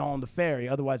to get on the ferry.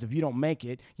 Otherwise, if you don't make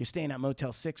it, you're staying at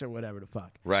Motel 6 or whatever the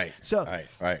fuck. Right. So,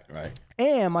 Right.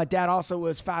 And my dad also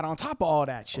was fat on top of all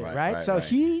that shit, right? So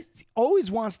he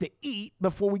always wants to eat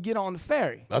before we get on the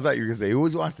ferry. I thought you were going to say he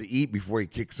always wants to eat before he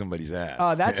kicks somebody's ass.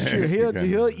 Oh, that's true.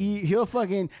 He'll eat. He'll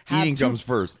fucking have Eating comes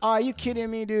first. Oh, are you kidding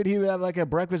me, dude? He would have like a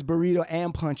breakfast burrito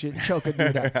and punch it, choke a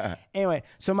dude out. Anyway,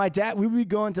 so my dad, we would be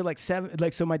going to like 7,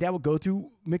 like, so my dad would go to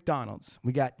McDonald's.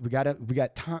 We got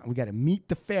time. We got to meet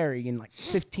the ferry in like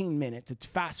 15 minutes. It's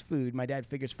fast food. My dad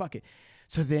figures, fuck it.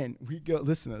 So then we go,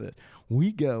 listen to this.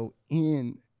 We go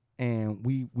in and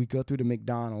we go through the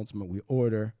McDonald's, we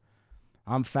order.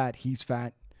 I'm fat, he's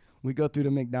fat. We go through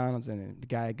the McDonald's and then the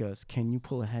guy goes, can you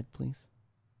pull ahead, please?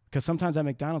 Because sometimes at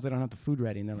McDonald's, they don't have the food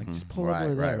ready. And they're like, just pull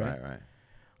over there, right?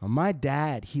 My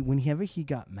dad, whenever he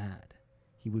got mad,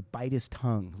 he would bite his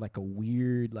tongue like a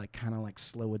weird, like kind of like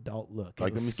slow adult look.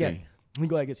 Like, let me see. He'd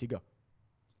go like this, he'd go.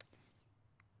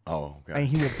 Oh, okay. And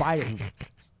he would bite it.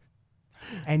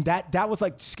 And that was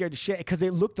like scared to shit because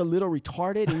it looked a little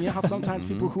retarded. And you know how sometimes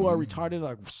people who are retarded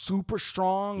are like super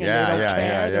strong and they don't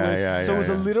care? So it was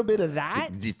a little bit of that.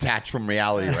 Detached from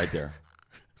reality right there.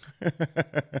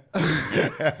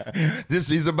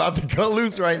 He's about to cut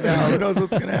loose right now. Who knows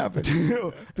what's gonna happen?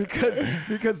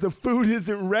 because the food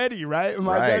isn't ready, right? And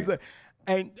my dad's like,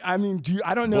 and I mean,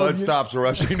 I don't know. Blood stops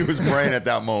rushing to his brain at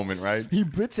that moment, right? He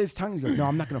bits his tongue. He goes, "No,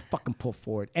 I'm not gonna fucking pull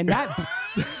forward." And that.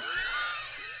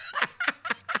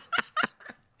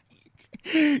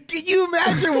 Can you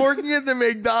imagine working at the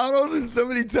McDonald's and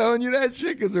somebody telling you that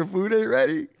shit because their food ain't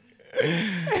ready?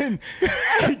 And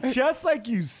just like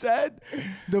you said,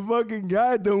 the fucking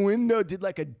guy at the window did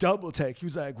like a double take. He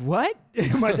was like, what?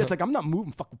 And my dad's like, I'm not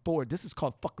moving fucking forward. This is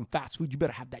called fucking fast food. You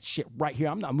better have that shit right here.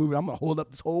 I'm not moving. I'm going to hold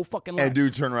up this whole fucking line. And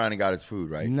dude turned around and got his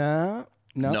food, right? No.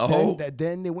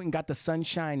 Then they went and got the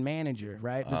Sunshine manager,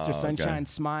 right? Mr. Sunshine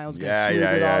Smiles gets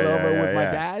all over with my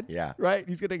dad. Yeah. Right?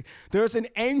 There's an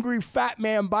angry fat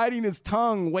man biting his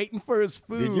tongue, waiting for his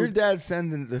food. Did your dad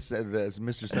send this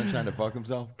Mr. Sunshine to fuck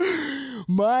himself?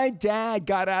 My dad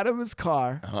got out of his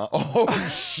car. Oh,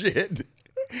 shit.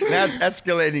 That's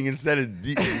escalating instead of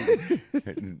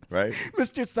right?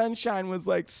 Mr. Sunshine was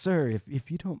like, sir, if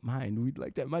you don't mind, we'd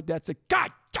like that. My dad said,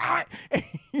 God damn it. And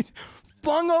he's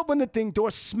flung open the thing,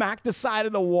 door smacked the side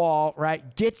of the wall,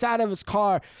 right? Gets out of his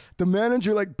car. The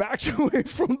manager like backs away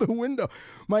from the window.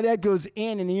 My dad goes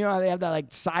in, and you know how they have that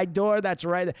like side door that's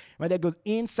right there. My dad goes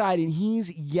inside, and he's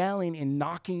yelling and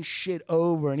knocking shit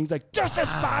over. And he's like, this is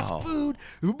fast food.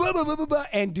 Blah, blah, blah, blah, blah.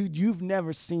 And dude, you've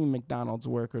never seen McDonald's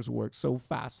workers work so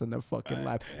fast in their fucking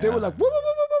life. They were like, whoop, whoop,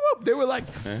 whoop, whoop, whoop. They were like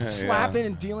slapping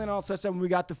and dealing all such stuff. And we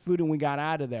got the food and we got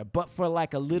out of there. But for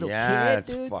like a little kid,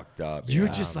 it's dude, fucked up. you're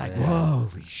just like,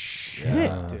 holy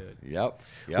shit, dude. Yep.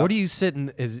 What do you sit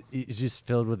in? Is just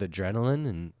filled with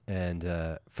adrenaline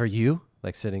and for you,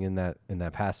 like sitting in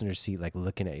that passenger seat, like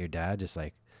looking at your dad, just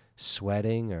like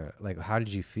sweating, or like how did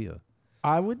you feel?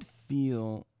 I would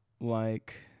feel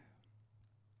like,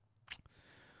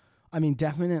 I mean,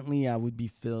 definitely I would be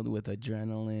filled with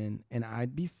adrenaline, and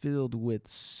I'd be filled with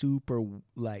super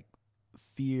like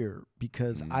fear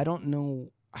because I don't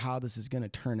know how this is going to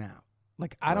turn out.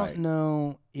 Like, I don't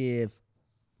know if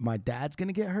my dad's going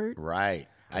to get hurt. Right.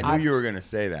 I knew you were going to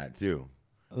say that too.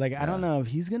 Like, I don't know if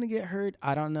he's going to get hurt.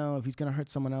 I don't know if he's going to hurt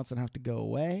someone else and have to go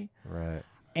away. Right.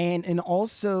 And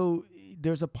also,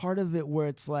 there's a part of it where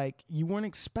it's like, you weren't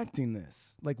expecting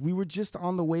this. Like, we were just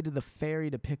on the way to the ferry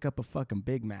to pick up a fucking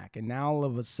Big Mac, and now all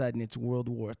of a sudden it's World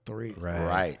War III.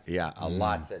 Right. Yeah, a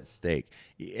lot's at stake.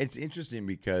 It's interesting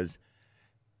because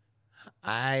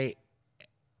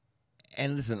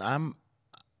listen, I'm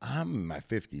in my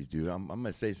 50s, dude. I'm going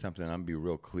to say something. I'm going to be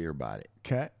real clear about it.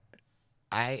 Okay.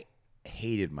 I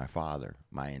hated my father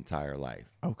my entire life.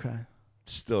 Okay.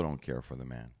 Still don't care for the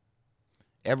man.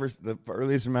 The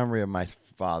earliest memory of my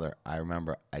father, I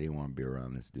remember I didn't want to be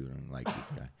around this dude. I didn't like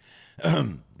this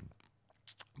guy.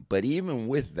 But even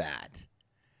with that,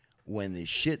 when the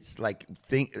shit's like,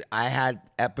 I had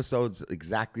episodes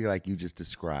exactly like you just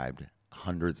described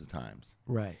hundreds of times.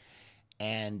 Right.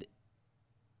 And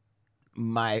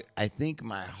I think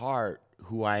my heart,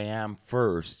 who I am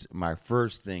first, my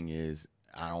first thing is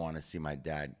I don't want to see my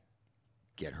dad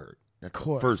get hurt. That's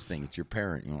the first thing. It's your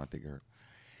parent. You don't want to get hurt.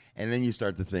 And then you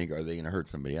start to think, are they going to hurt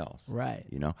somebody else? Right.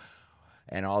 You know,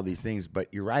 and all these things. But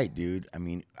you're right, dude. I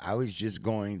mean, I was just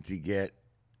going to get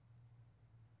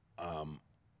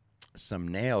some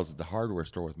nails at the hardware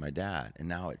store with my dad, and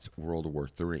now it's World War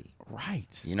III.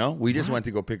 Right. You know, we just went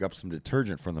to go pick up some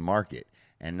detergent from the market,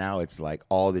 and now it's like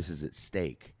all this is at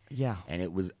stake. Yeah. And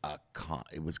it was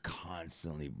it was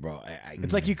constantly, bro.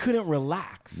 It's like you couldn't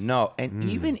relax. No, and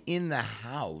even in the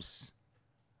house,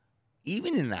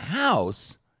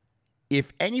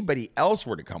 if anybody else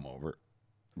were to come over,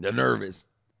 they're nervous.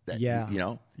 That, you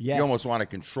know, you almost want to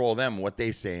control them, what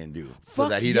they say and do, so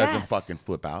that he doesn't fucking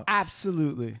flip out.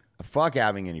 Absolutely. Fuck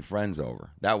having any friends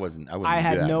over. I wouldn't. I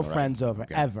had do that, no right? friends over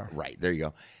ever. Right, there you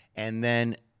go. And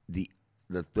then the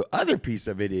other piece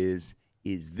of it is,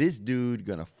 is this dude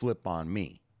gonna flip on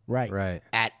me Right. Right.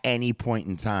 at any point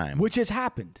in time? Which has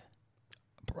happened.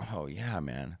 Bro, yeah,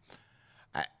 man.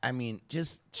 I mean,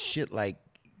 just shit like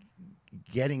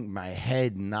getting my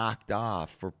head knocked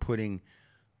off for putting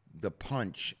the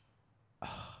punch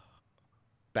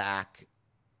back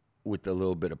with a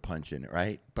little bit of punch in it,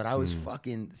 right? But I was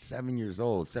fucking 7 years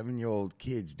old. 7-year-old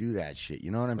kids do that shit.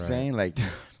 You know what I'm saying? Like,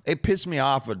 it pissed me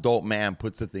off. Adult man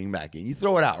puts the thing back in. You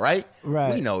throw it out, right?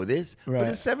 Right. We know this. But Right.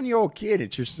 a 7-year-old kid,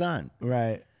 it's your son.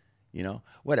 Right. You know,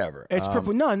 whatever. It's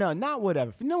purple. No, not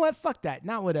whatever. You know what? Fuck that.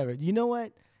 Not whatever. You know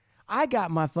what? I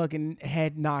got my fucking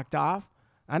head knocked off,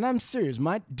 and I'm serious.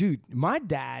 My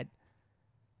dad.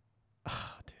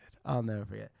 Oh, dude, I'll never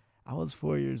forget. I was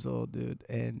 4 years old, dude,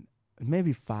 and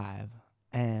maybe 5,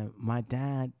 and my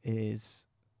dad is,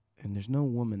 and there's no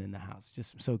woman in the house.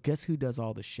 Just so, guess who does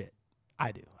all the shit?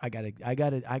 I do. I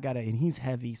gotta, and he's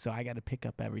heavy, so I gotta pick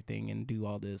up everything and do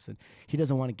all this, and he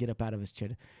doesn't want to get up out of his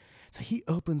chair. So he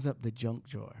opens up the junk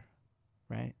drawer,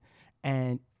 right?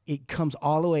 And it comes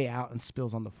all the way out and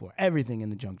spills on the floor. Everything in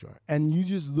the junk drawer. And you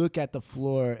just look at the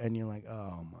floor and you're like,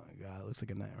 oh my God, it looks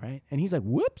like a night, right? And he's like,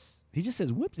 whoops. He just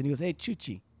says whoops. And he goes, hey,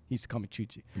 Chuchi. He used to call me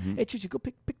Chuchi. Hey, Chuchi, go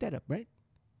pick that up, right?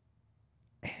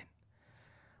 And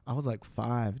I was like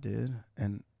 5, dude.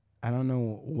 And I don't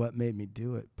know what made me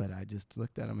do it, but I just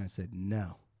looked at him and I said,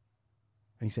 no.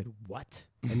 And he said, what?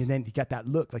 And then he got that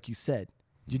look, like you said.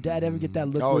 Did your dad ever get that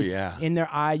look? Oh, where yeah. in their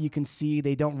eye, you can see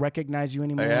they don't recognize you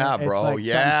anymore. Yeah, It's bro. like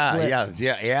something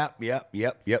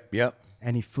Yep.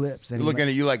 And he flips. And They're looking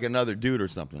at you like another dude or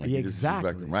something. Like you disrespect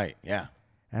Exactly. him. Right, yeah.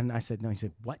 And I said, no. He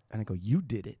said, what? And I go, you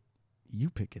did it. You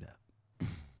pick it up.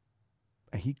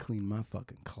 And he cleaned my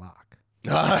fucking clock.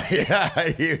 Yeah,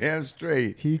 you him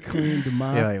straight. He cleaned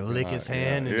my. Yeah, like lick his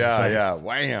hand. And just Yeah, like, yeah.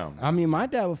 Wham. I mean, my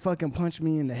dad would fucking punch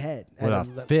me in the head. With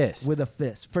a fist. With a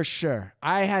fist, for sure.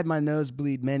 I had my nose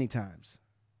bleed many times.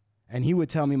 And he would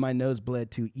tell me my nose bled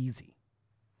too easy.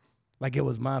 Like it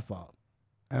was my fault.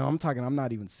 And I'm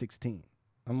not even 16.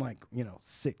 I'm like,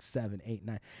 6, 7, 8,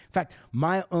 9. In fact,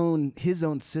 his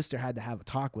own sister had to have a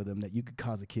talk with him that you could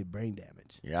cause a kid brain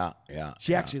damage. Yeah.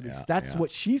 She actually, that's yeah. what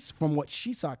she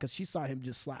saw, because she saw him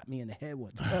just slap me in the head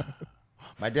one time.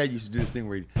 My dad used to do the thing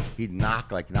where he'd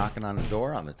knock, like knocking on the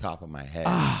door on the top of my head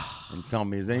and tell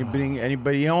me, is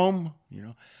anybody home?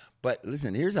 But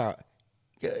listen, here's how,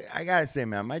 I gotta say,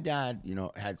 man, my dad,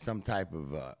 had some type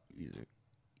of,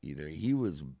 either he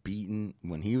was beaten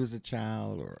when he was a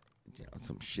child or,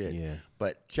 some shit. Yeah.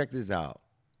 But check this out.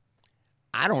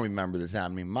 I don't remember this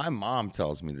happening. My mom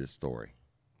tells me this story.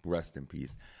 Rest in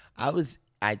peace.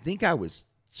 I think I was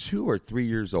 2 or 3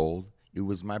 years old. It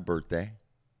was my birthday.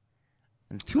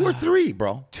 And 2 or 3,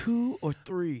 bro. 2 or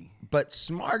 3. But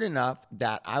smart enough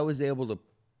that I was able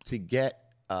to get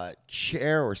a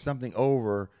chair or something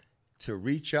over to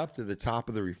reach up to the top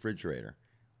of the refrigerator,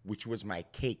 which was my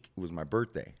cake. It was my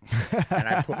birthday. And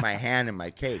I put my hand in my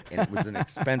cake, and it was an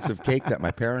expensive cake that my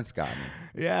parents got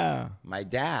me. Yeah. My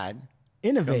dad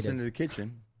Innovative. comes into the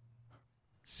kitchen,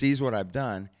 sees what I've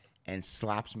done, and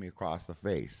slaps me across the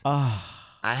face. I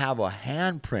have a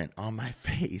handprint on my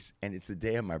face, and it's the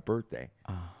day of my birthday.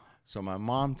 So my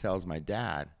mom tells my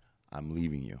dad, I'm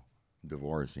leaving you, I'm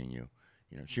divorcing you.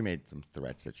 She made some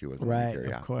threats that she wasn't going to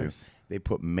carry out. Of course. They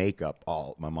put makeup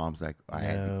my mom's like, I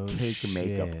had No to cake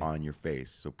makeup shit. on your face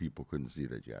so people couldn't see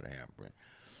that you had a handprint.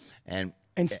 And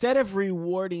Instead of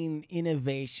rewarding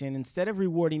innovation, instead of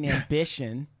rewarding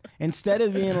ambition, instead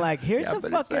of being like, here's Yeah, a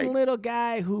but it's fucking like- little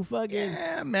guy who fucking.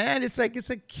 yeah, man, it's like, it's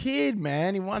a kid,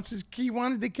 man. He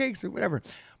wanted the cakes or whatever.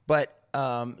 But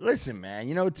listen,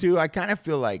 man, too, I kind of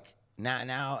feel like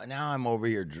now I'm over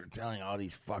here telling all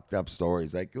these fucked up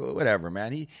stories. Like, whatever,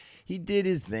 man. He did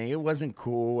his thing. It wasn't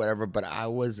cool, whatever. But I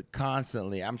was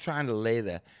constantly, I'm trying to lay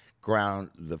the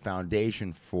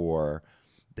foundation for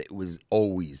that was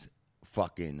always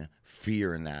fucking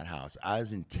fear in that house. I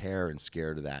was in terror and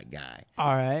scared of that guy.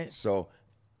 All right. So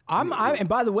And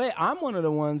by the way, I'm one of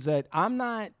the ones that I am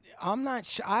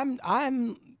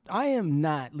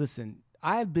not, listen,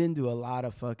 I've been to a lot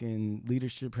of fucking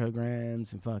leadership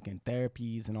programs and fucking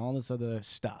therapies and all this other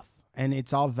stuff. And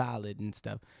it's all valid and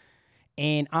stuff.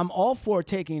 And I'm all for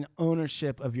taking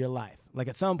ownership of your life. Like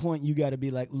at some point you got to be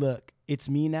like, look, it's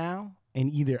me now. And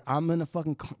either I'm going to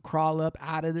fucking crawl up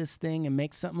out of this thing and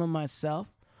make something of myself,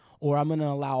 or I'm going to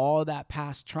allow all that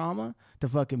past trauma to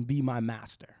fucking be my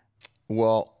master.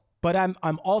 well, But I'm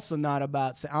also not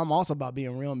about, I'm also about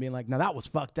being real and being like, no, that was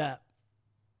fucked up.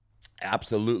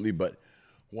 absolutely. But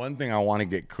one thing I want to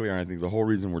get clear, and I think the whole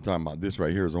reason we're talking about this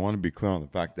right here is I want to be clear on the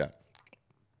fact that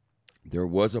there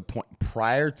was a point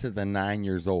prior to the 9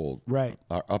 years old, Right.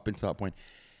 up until that point,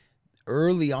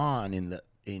 early on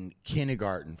in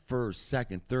kindergarten, first,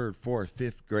 second, third, fourth,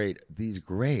 fifth grade, these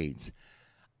grades,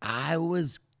 I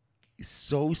was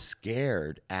so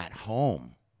scared at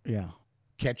home Yeah.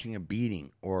 catching a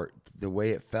beating or the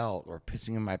way it felt or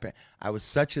pissing in my pants. I was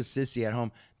such a sissy at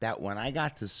home that when I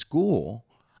got to school,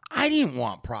 I didn't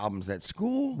want problems at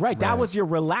school. Right. That was your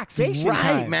relaxation Right,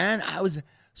 time. man.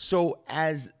 So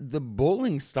as the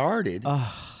bullying started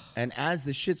and as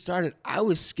the shit started, I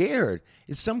was scared.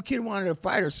 If some kid wanted to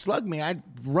fight or slug me, I'd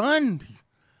run.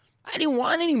 I didn't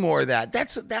want any more of that.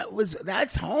 That's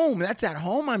home. That's at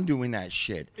home. I'm doing that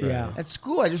shit. Yeah. At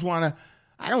school, I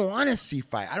don't want to see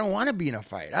fight. I don't want to be in a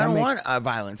fight. I don't want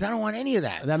violence. I don't want any of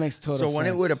that. That makes total sense. So when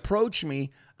it would approach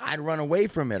me, I'd run away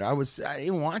from it. I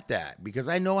didn't want that because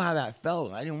I know how that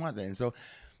felt. I didn't want that. And so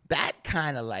that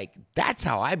kind of that's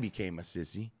how I became a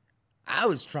sissy. I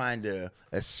was trying to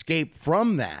escape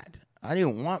from that. I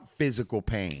didn't want physical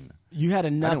pain. You had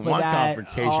enough I didn't of want that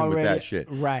confrontation already. with that shit.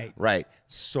 Right. Right.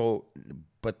 So,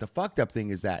 but the fucked up thing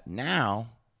is that now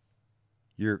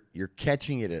you're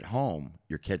catching it at home.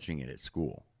 You're catching it at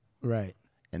school. Right.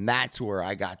 And that's where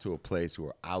I got to a place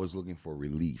where I was looking for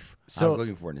relief. I So- was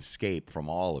looking for an escape from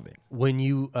all of it. When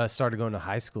you started going to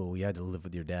high school, you had to live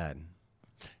with your dad.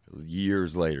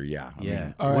 Years later, yeah. I Yeah.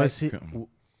 mean, All was right. he?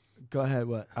 Go ahead.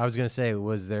 What? I was gonna say,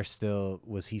 was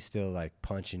he still like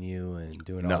punching you and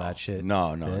doing all that shit?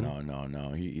 No.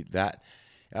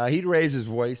 He'd raise his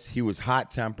voice. He was hot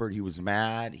tempered. He was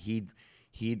mad. He'd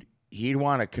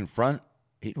want to confront.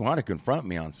 He'd want to confront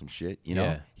me on some shit. You know,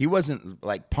 Yeah. he wasn't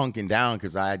like punking down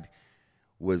because I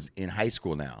was in high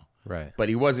school now. Right. But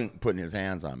he wasn't putting his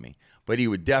hands on me. But he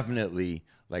would definitely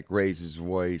like raise his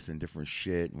voice and different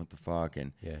shit and what the fuck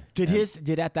and Yeah.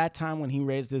 Did at that time when he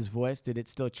raised his voice, did it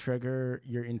still trigger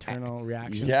your internal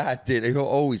reaction? yeah, it did. He'll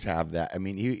always have that. I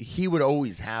mean, he would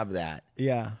always have that.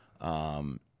 Yeah.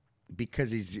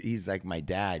 Because he's like my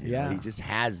dad. You know? Yeah. He just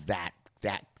has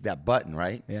that button,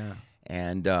 right? Yeah.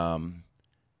 And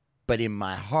but in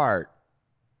my heart,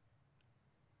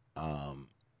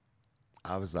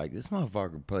 I was like, this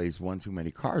motherfucker plays one too many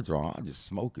cards wrong. I'll just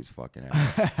smoke his fucking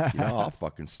ass. I'll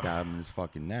fucking stab him in his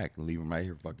fucking neck and leave him right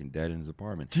here fucking dead in his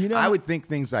apartment. Do you know I how- would think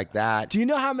things like that. Do you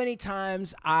know how many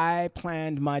times I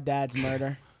planned my dad's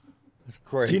murder? It's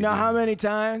crazy. Do you know how many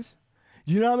times?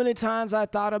 Do you know how many times I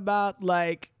thought about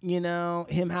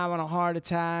him having a heart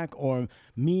attack or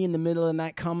me in the middle of the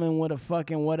night coming with a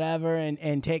fucking whatever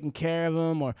and taking care of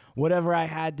him or whatever I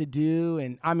had to do?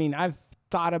 And I mean, I've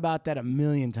thought about that a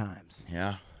million times.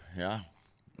 Yeah.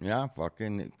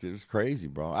 Fucking, it was crazy,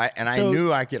 bro. I So-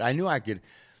 knew I could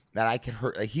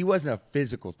hurt. Like, he wasn't a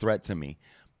physical threat to me,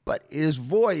 but his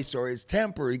voice or his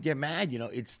temper, he'd get mad.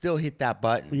 It still hit that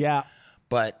button. Yeah.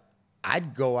 But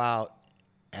I'd go out,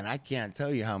 and I can't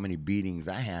tell you how many beatings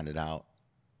I handed out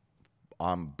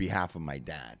on behalf of my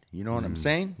dad. You know what I'm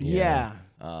saying? Yeah.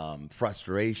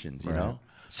 Frustrations. You know.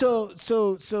 So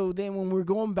then when we're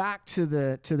going back to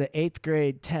the 8th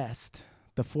grade test,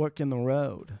 the fork in the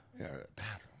road. Yeah, the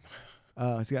bathroom.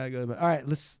 Oh, it's gotta go. All right,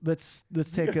 let's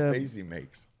take The a face he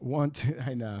makes. 1, 2.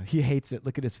 I know he hates it.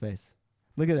 Look at his face.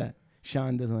 Look at that.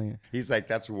 Sean doesn't like it. He's like,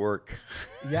 that's work.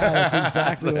 Yeah, that's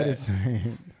exactly what it's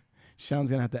saying. Sean's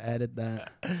gonna have to edit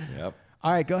that. Yep.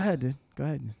 All right, go ahead, dude. Go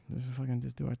ahead.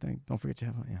 Just do our thing. Don't forget your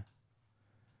headphone. Yeah.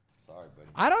 Sorry, buddy.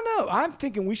 I don't know. I'm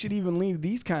thinking we should even leave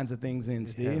these kinds of things in, Yeah,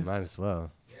 Steve. might as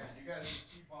well. Yeah, you guys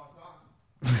keep on talking.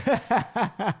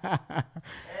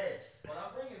 Hey, but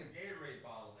I'm bringing the Gatorade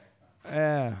bottle next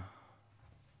time.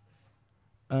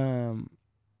 Yeah.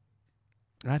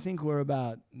 I think we're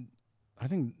about.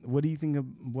 What do you think of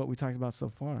what we talked about so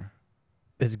far?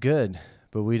 It's good,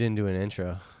 but we didn't do an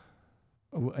intro.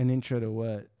 An intro to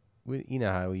what? You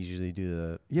know how we usually do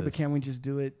the. Yeah, but can't we just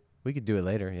do it? We could do it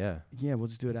later. Yeah. Yeah, we'll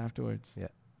just do it afterwards. Yeah.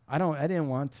 I didn't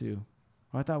want to.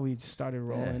 I thought we just started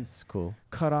rolling. Yeah, it's cool.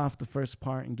 Cut off the first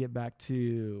part and get back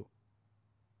to.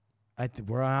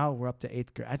 We're up to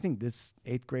 8th grade. I think this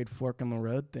 8th grade fork in the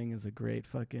road thing is a great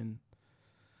fucking.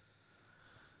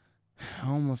 I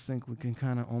almost think we can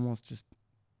kind of almost just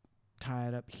tie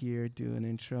it up here, do an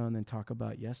intro, and then talk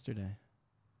about yesterday.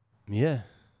 Yeah.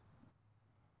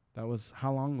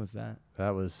 How long was that?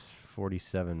 That was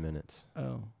 47 minutes.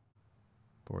 Oh,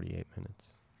 48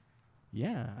 minutes.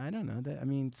 yeah. I don't know.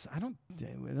 I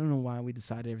don't know why we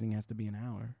decided everything has to be an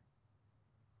hour.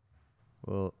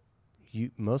 Well,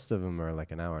 most of them are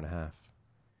like an hour and a half.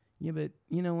 Yeah, but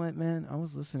you know what, man? I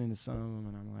was listening to some of them,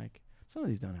 and I'm like, some of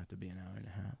these don't have to be an hour and a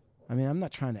half. I mean, I'm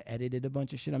not trying to edit it a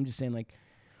bunch of shit. I'm just saying, like,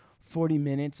 40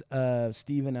 minutes of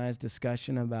Steve and I's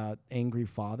discussion about angry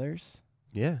fathers.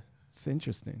 Yeah. It's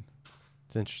interesting.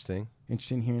 It's interesting.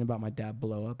 Interesting hearing about my dad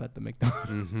blow up at the McDonald's.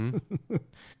 Mm-hmm.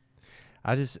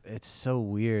 It's so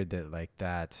weird that like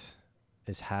that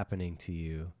is happening to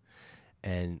you.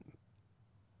 And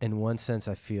in one sense,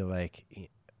 I feel like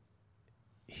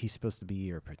he's supposed to be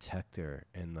your protector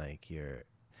and like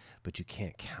but you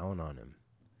can't count on him.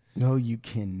 No, you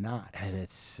cannot. And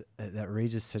that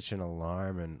raises such an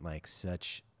alarm and like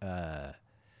such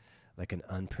like an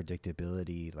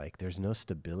unpredictability. Like there's no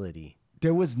stability.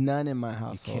 There was none in my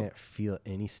household. You can't feel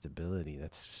any stability.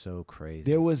 That's so crazy.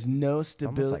 There was no It's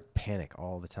stability. almost like panic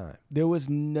all the time. There was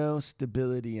no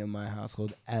stability in my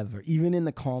household ever, even in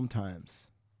the calm times.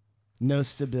 No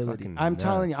stability. Fucking I'm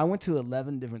telling you, nuts. I went to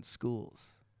 11 different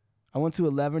schools.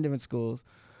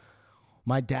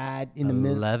 My dad in the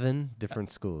middle, 11 different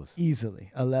schools.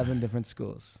 easily 11 different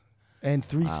schools, and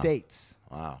 3 states.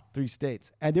 Wow. 3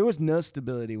 states. And there was no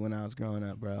stability when I was growing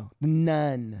up, bro.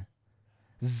 None.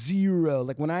 0.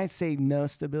 Like when I say no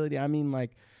stability, I mean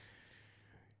like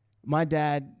my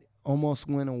dad almost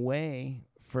went away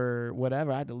for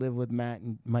whatever. I had to live with Matt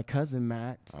and my cousin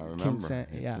Matt. I remember.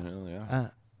 Yeah. Yeah.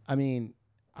 I mean,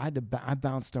 I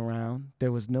bounced around.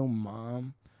 There was no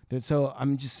mom. So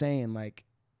I'm just saying, like,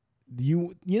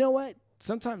 you know what?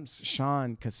 Sometimes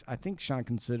Sean, because I think Sean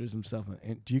considers himself.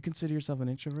 Do you consider yourself an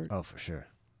introvert? Oh, for sure.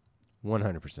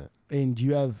 100%. And do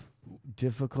you have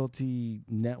difficulty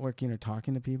networking or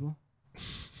talking to people?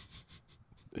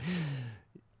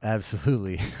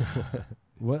 Absolutely.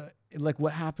 What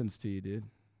happens to you, dude?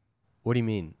 What do you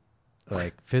mean?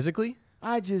 Like physically?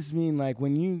 I just mean like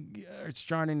when you are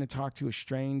starting to talk to a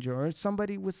stranger or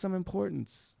somebody with some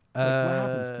importance. Like, what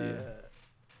happens to you?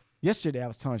 Yesterday, I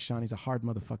was telling Sean he's a hard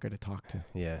motherfucker to talk to.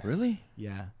 Yeah. Really?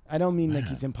 Yeah. I don't mean like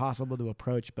he's impossible to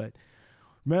approach, but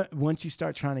once you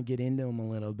start trying to get into him a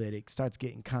little bit, it starts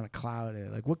getting kind of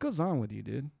clouded. Like, what goes on with you,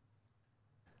 dude?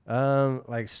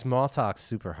 Like small talk's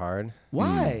super hard.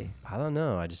 Why? I don't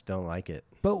know. I just don't like it.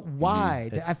 But why?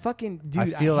 It's- I fucking, dude, I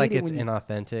feel hate like it it's when you-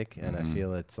 inauthentic, and I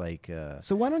feel it's like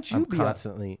So why don't you I'm be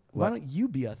constantly. why What? don't you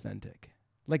be authentic?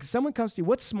 Like someone comes to you,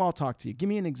 what's small talk to you? Give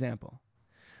me an example.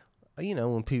 You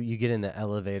know, when you get in the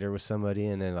elevator with somebody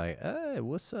and they're like, "Hey,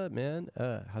 what's up, man?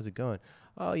 How's it going?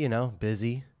 Oh, you know,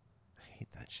 busy." I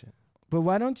hate that shit. But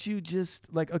why don't you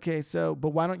just like, okay, but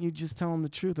why don't you just tell them the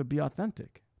truth or be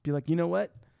authentic? Be like, you know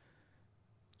what?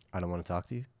 I don't want to talk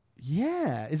to you.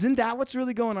 Yeah. Isn't that what's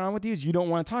really going on with you? Is you don't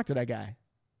want to talk to that guy?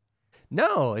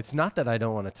 No, it's not that I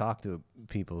don't want to talk to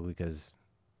people because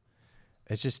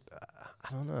it's just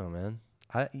I don't know, man.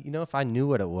 If I knew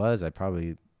what it was, I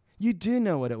probably. You do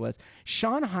know what it was.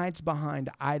 Sean hides behind,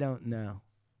 I don't know.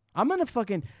 I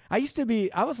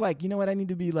was like, you know what? I need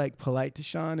to be like polite to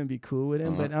Sean and be cool with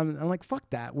him. But I'm like, fuck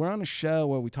that. We're on a show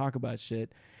where we talk about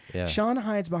shit. Yeah. Sean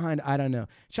hides behind, I don't know.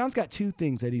 Sean's got 2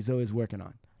 things that he's always working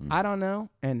on. I don't know,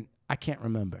 and I can't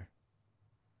remember.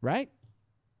 Right?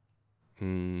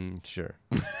 Sure.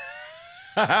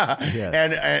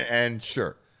 Yes. And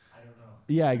sure.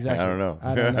 Yeah, exactly. I don't know.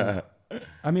 I don't know.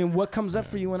 I mean, what comes up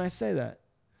for you when I say that?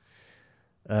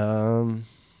 I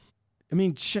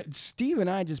mean, Steve and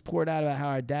I just poured out about how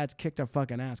our dads kicked our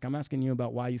fucking ass. I'm asking you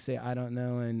about why you say I don't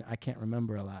know and I can't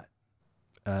remember a lot.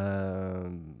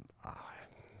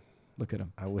 Look at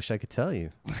him. I wish I could tell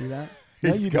you. See that?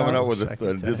 He's you coming don't. up with I can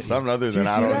tell just you. something other Do you than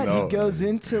see I don't that? know. He goes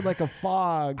into like a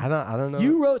fog. I don't know.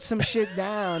 You wrote some shit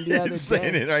down the other He's day.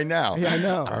 saying it right now. Yeah, I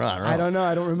know. I don't know.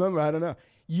 I don't remember. I don't know.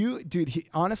 You, dude.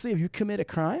 Honestly, if you commit a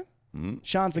crime,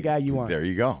 Sean's the guy you want. There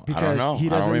you go. Because I don't know. he I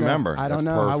doesn't don't know. remember. I don't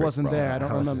That's know. I perfect, wasn't bro. there. I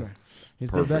don't I wasn't. remember.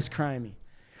 He's Perfect. the best crimey.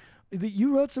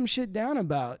 You wrote some shit down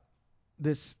about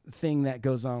this thing that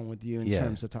goes on with you in Yeah.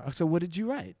 terms of talk. So what did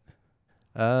you write?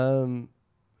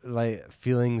 Like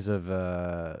feelings of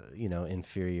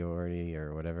inferiority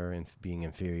or whatever, and being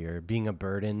inferior, being a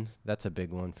burden. That's a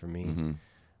big one for me.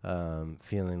 Mm-hmm.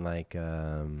 Feeling like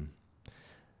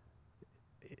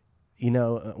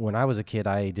when I was a kid,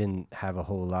 I didn't have a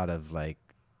whole lot of like.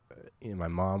 My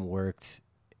mom worked,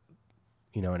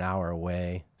 an hour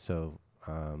away, so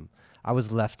I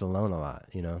was left alone a lot.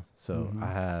 So I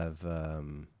have. I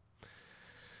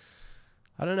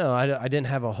don't know. I didn't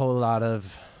have a whole lot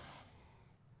of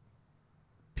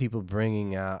people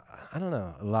bringing out, I don't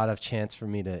know, a lot of chance for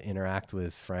me to interact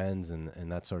with friends and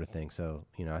that sort of thing. So,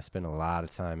 I spent a lot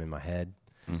of time in my head,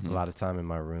 a lot of time in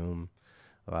my room,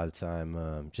 a lot of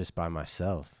time just by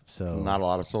myself. So Not a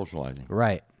lot of socializing.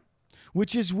 Right.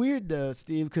 Which is weird though,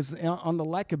 Steve, because on the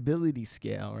likability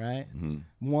scale, right?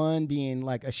 1 being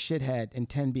like a shithead and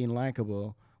 10 being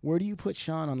likable. Where do you put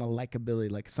Sean on the likability?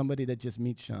 Like somebody that just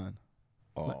meets Sean.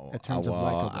 Oh, in terms of well,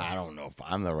 likable? I don't know if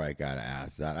I'm the right guy to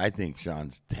ask that. I think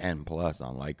Sean's 10 plus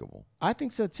unlikable. I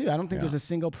think so too. I don't think Yeah. there's a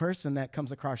single person that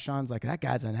comes across Sean's like that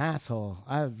guy's an asshole.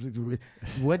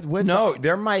 What's No,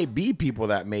 there might be people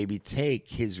that maybe take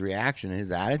his reaction and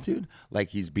his attitude like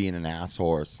he's being an asshole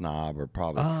or a snob, or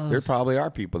probably there probably are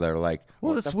people that are like, Well,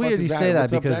 what it's the fuck weird is you say that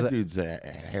What's up with because- that dude's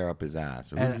hair up his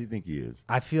ass. Or who And- does he think he is?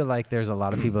 I feel like there's a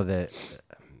lot of people that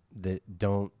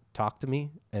don't talk to me,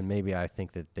 and maybe I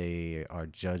think that they are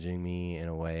judging me in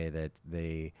a way that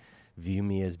they view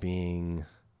me as being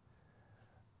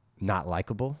not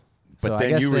likable. But So I then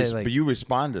guess you they, like, but you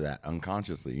respond to that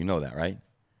unconsciously. You know that, right?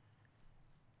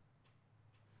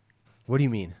 what do you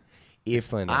mean? If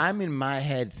Explain that. I'm in my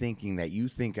head thinking that you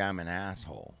think I'm an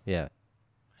asshole, Yeah,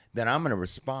 then I'm going to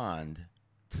respond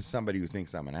to somebody who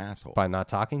thinks I'm an asshole. by not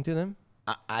talking to them.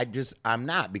 I'm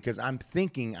not, because I'm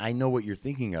thinking I know what you're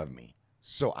thinking of me.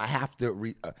 So I have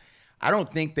to I don't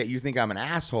think that you think I'm an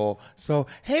asshole. So,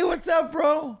 hey, what's up,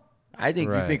 bro? I think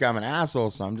you Right. think I'm an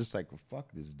asshole. So I'm just like, well,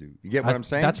 fuck this dude. You get what I'm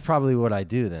saying? That's probably what I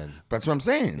do then. That's what I'm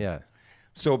saying. Yeah,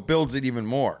 So it builds it even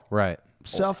more. right.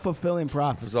 self-fulfilling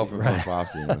prophecy? Self-fulfilling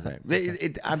prophecy. You know what I'm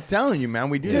saying? I'm telling you, man,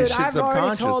 we do Dude, this shit I've already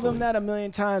subconsciously. told them that a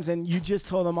million times, and you just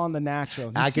told them on the natural.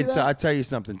 You I see can that? I'll tell you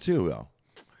something too,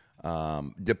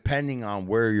 though. Depending on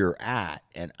where you're at,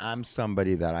 and I'm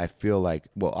somebody that I feel like,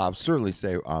 well, I'll certainly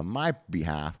say on my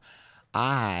behalf,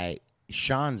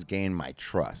 Sean's gained my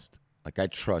trust. Like, I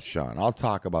trust Sean. I'll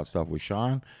talk about stuff with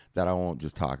Sean that I won't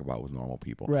just talk about with normal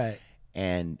people. Right.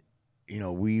 And,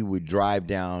 we would drive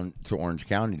down to Orange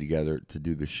County together to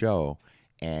do the show,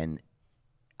 and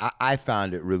I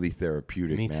found it really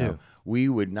therapeutic. Me man. too. We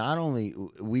would not only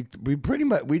we pretty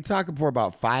much we'd talk for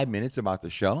about 5 minutes about the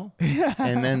show,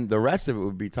 and then the rest of it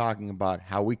would be talking about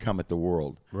how we come at the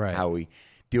world, Right. How we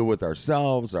deal with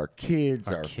ourselves, our kids,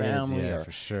 our kids, family, yeah,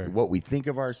 for sure. what we think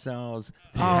of ourselves,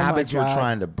 the Oh, my habits we're God.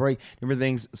 trying to break, different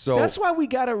things. So That's why we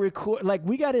gotta record. Like,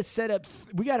 we gotta set up.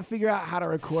 We gotta figure out how to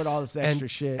record all this extra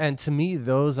shit. And to me,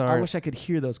 those I aren't. wish I could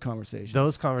hear those conversations.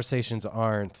 Those conversations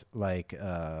aren't like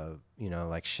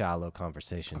like shallow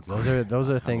conversations. Those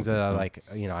are things that I like,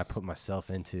 I put myself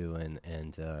into,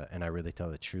 and I really tell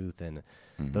the truth, and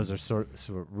those are sort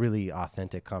of really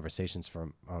authentic conversations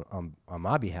from on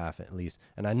my behalf, at least.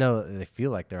 And I know they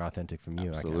feel like they're authentic from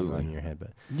you. I Absolutely. can't in your head,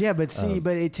 but Yeah, but see,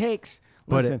 but it takes.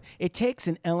 but Listen, it takes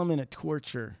an element of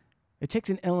torture. It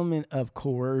takes an element of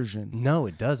coercion. no,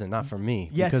 it doesn't. Not for me.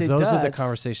 Yes, because it those are the does.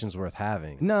 conversations worth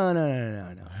having.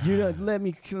 No. You don't, let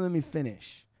me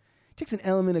finish. It takes an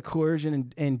element of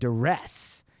coercion and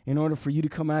duress in order for you to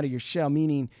come out of your shell.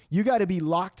 Meaning, you got to be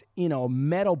locked in a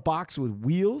metal box with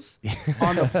wheels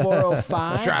on the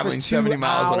 405, Traveling for 70 2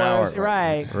 miles an hours. hour.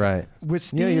 Right. Right. With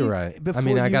Steve, Yeah, you're right. I before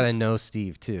mean, I you- gotta know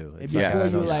Steve too. It's before like, I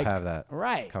you, don't just like- have that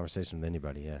right. conversation with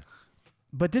anybody. Yeah.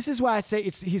 But this is why I say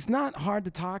he's not hard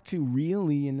to talk to,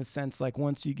 really, in the sense, like,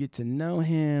 once you get to know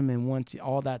him and once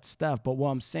all that stuff. But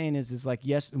what I'm saying is like,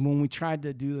 yes, when we tried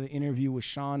to do the interview with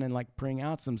Sean and like bring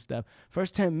out some stuff,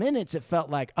 first 10 minutes it felt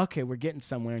like, okay, we're getting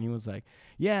somewhere. And he was like,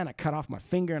 yeah, and I cut off my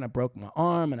finger and I broke my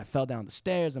arm and I fell down the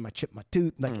stairs and I chipped my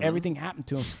tooth. Like, everything happened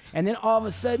to him. And then all of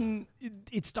a sudden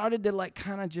it started to like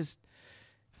kind of just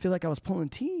feel like I was pulling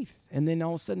teeth. And then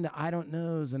all of a sudden the I don't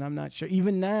knows and I'm not sure.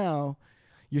 Even now,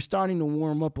 you're starting to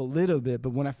warm up a little bit,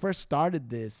 but when I first started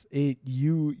this, if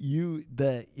you're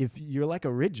like a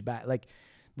ridgeback, like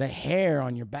the hair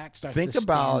on your back starts think to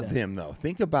about stand up. him, though.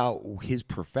 Think about his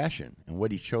profession and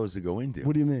what he chose to go into.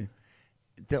 What do you mean?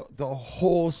 The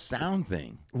whole sound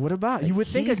thing. What about you? Would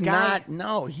think a he's guy.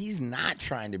 he's not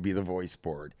trying to be the voice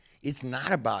board. It's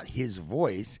not about his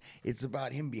voice. It's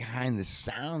about him behind the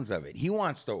sounds of it. He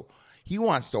wants to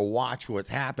watch what's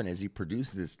happening as he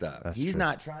produces this stuff. He's true.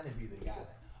 not trying to be the guy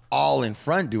all in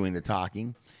front doing the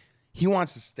talking. He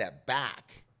wants to step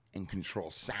back and control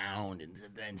sound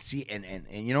and see and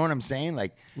you know what I'm saying?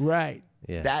 Like Right.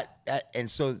 Yeah. that and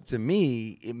so to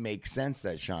me it makes sense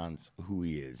that Sean's who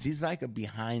he is. He's like a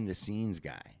behind the scenes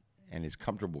guy and is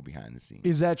comfortable behind the scenes.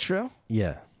 Is that true?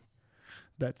 Yeah.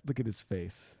 Look at his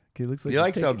face. He looks like He he's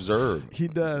likes to taking- observe. He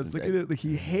does. Look at it. Like,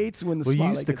 he hates when the Well, you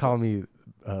spotlight used to gets call on. me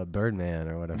Birdman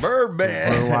or whatever. Birdman.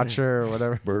 Bird watcher or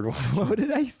whatever. Bird watcher. What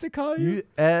did I used to call you? You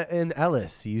and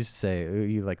Ellis, you used to say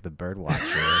you like the bird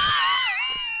watcher.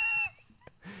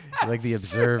 You like the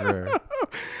observer.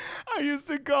 I used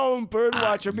to call him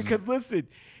Birdwatcher because listen,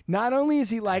 not only is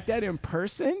he like that in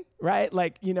person, right?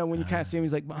 Like, when you kind of see him,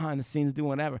 he's like behind the scenes doing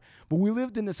whatever. But we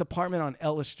lived in this apartment on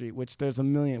Ellis Street, which there's a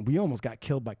million. We almost got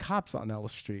killed by cops on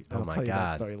Ellis Street. I'll my tell you that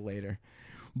God. story later.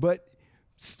 But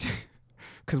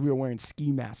because we were wearing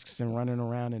ski masks and running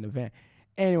around in a van.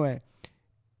 Anyway,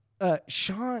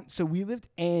 Sean, so we lived,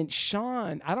 and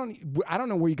Sean, I don't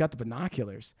know where you got the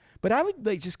binoculars, but I would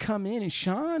like just come in, and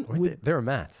Sean would. There were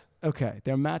Matt's. Okay,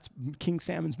 they're Matt's King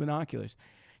Salmon's binoculars.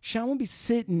 Sean would be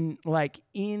sitting like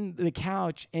in the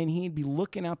couch, and he'd be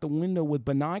looking out the window with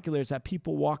binoculars at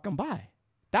people walking by.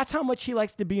 That's how much he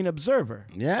likes to be an observer.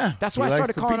 Yeah. That's why he I likes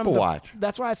started to calling him. people watch.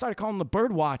 That's why I started calling him the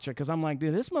bird watcher, because I'm like,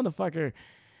 dude, this motherfucker.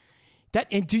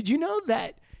 And did you know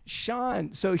that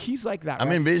Sean? So he's like that. I'm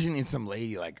right? envisioning some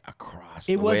lady like across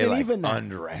It the wasn't way, like, even that.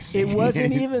 undressing. It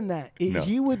wasn't even that. No.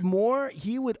 He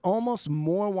would almost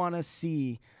more want to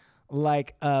see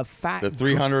like a fat, The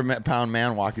 300-pound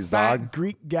man walk his fat dog.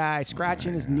 Greek guy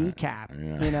scratching his kneecap,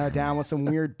 down with some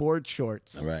weird board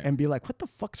shorts, Right. and be like, "What the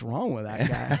fuck's wrong with that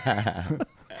guy?"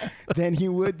 Then he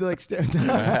would like stare.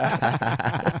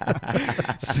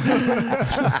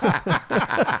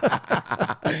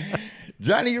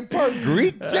 Johnny, you're part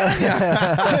Greek, Johnny.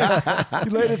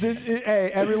 Ladies, hey,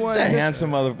 everyone. He's a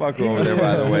handsome motherfucker over there,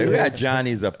 by the way. We got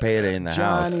Johnny Zapata in the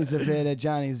Johnny house. Zapata,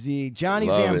 Johnny Z, Johnny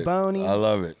Love it. Zamboni. I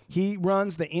love it. He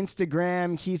runs the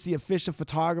Instagram. He's the official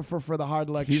photographer for the Hard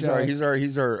Luck He's Show.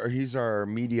 our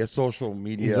media, social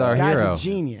media. He's our Guy's hero. a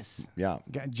genius. Yeah.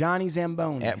 Johnny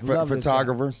Zamboni. And Love this guy.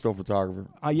 photographer, still photographer.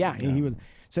 Yeah, he was.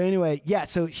 So anyway, yeah.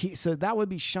 So that would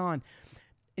be Sean.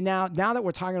 Now that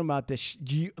we're talking about this,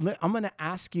 I'm going to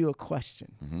ask you a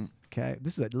question. Mm-hmm. Okay,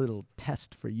 this is a little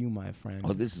test for you, my friend.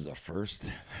 Oh, this is a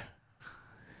first.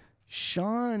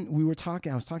 Sean,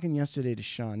 I was talking yesterday to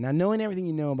Sean. Now, knowing everything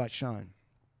you know about Sean,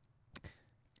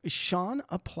 Sean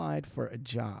applied for a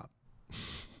job.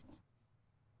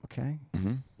 Okay?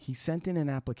 Mm-hmm. He sent in an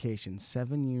application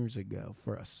 7 years ago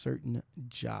for a certain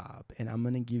job, and I'm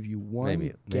going to give you one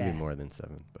Maybe guess. more than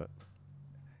 7, but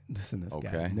Listen to this guy.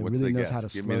 Okay, He what's really the knows guess? how to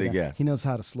Give slow me the down. guess. He knows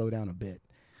how to slow down a bit.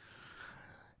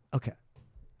 Okay.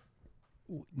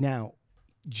 Now,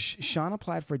 Sean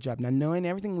applied for a job. Now, knowing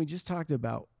everything we just talked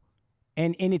about,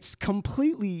 and it's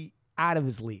completely out of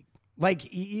his league. Like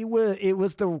it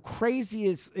was the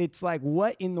craziest. It's like,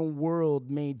 what in the world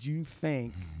made you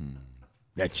think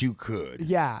That you could.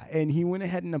 Yeah, and he went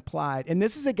ahead and applied. And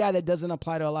this is a guy that doesn't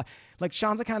apply to a lot. Like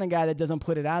Sean's the kind of guy that doesn't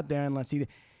put it out there unless he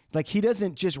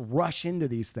doesn't just rush into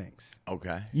these things.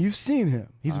 Okay. You've seen him.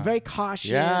 He's very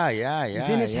cautious. Yeah. He's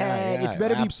in his head. It's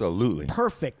better absolutely. be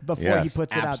perfect before he Yes,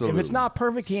 puts it out. If absolutely. it's not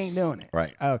perfect, he ain't doing it.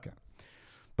 Right. Okay.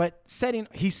 But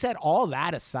he set all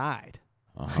that aside.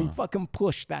 He fucking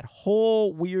pushed that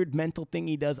whole weird mental thing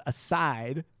he does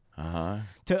aside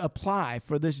to apply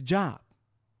for this job.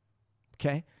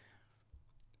 Okay?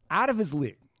 Out of his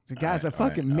league. The guy's a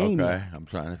fucking maniac. Okay, I'm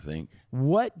trying to think.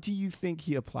 What do you think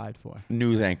he applied for?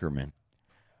 News anchorman.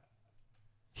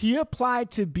 He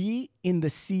applied to be in the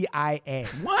CIA.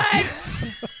 What?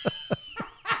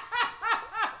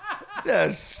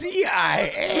 The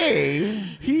CIA?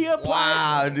 He applied.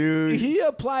 Wow, dude. He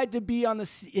applied to be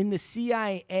in the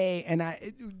CIA, and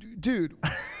dude,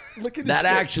 look at That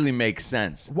his actually makes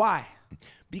sense. Why?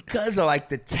 Because of like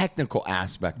the technical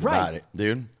aspect Right. about it,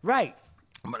 dude. Right.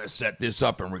 I'm going to set this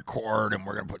up and record, and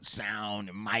we're going to put sound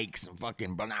and mics and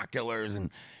fucking binoculars, and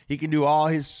he can do all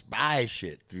his spy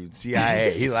shit through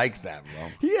CIA. He likes that, bro.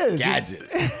 He is.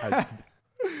 Gadgets.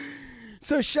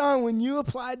 So, Sean, when you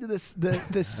applied to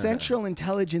the Central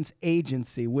Intelligence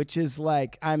Agency, which is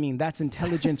like, I mean, that's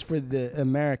intelligence for the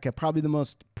America, probably the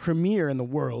most premier in the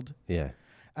world. yeah.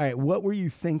 All right, what were you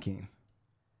thinking?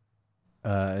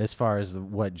 As far as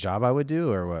what job I would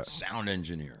do or what? Sound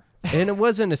engineer. And it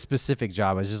wasn't a specific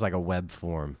job. It was just like a web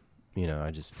form. You know,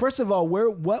 I just First of all,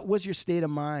 what was your state of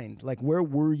mind? Like, where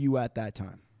were you at that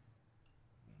time?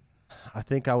 I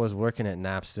think I was working at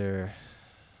Napster,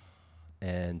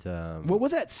 and What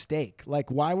was at stake? Like,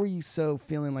 why were you so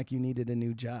feeling like you needed a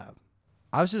new job?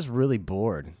 I was just really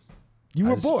bored. You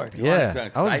were was- bored. You wanted Yeah, some I was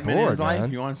excitement in bored, his life?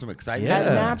 man. You wanted some excitement? At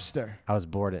Yeah. Napster. I was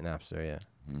bored at Napster. Yeah.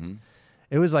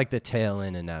 It was like the tail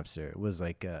end of Napster. It was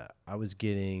like I was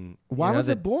getting. Why was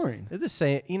it boring? It's the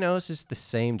same. You know, it's just the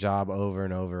same job over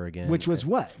and over again. Which was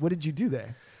what? What did you do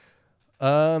there?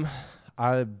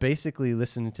 I basically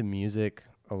listened to music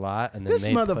a lot, and then This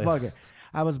made motherfucker.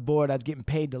 I was bored. I was getting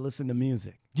paid to listen to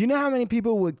music. Do you know how many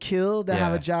people would kill to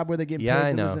have a Yeah. job where they're getting Yeah, paid I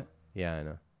to know. listen? Yeah, I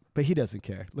know. But he doesn't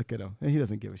care. Look at him. He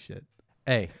doesn't give a shit.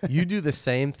 Hey, you do the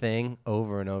same thing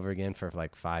over and over again for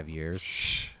like 5 years,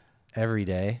 every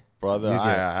day. Brother, You're good.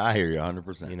 I hear you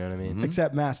 100%. You know what I mean?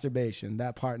 Except masturbation.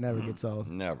 That part never gets old.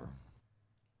 Never.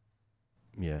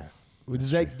 Yeah.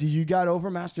 Do you got over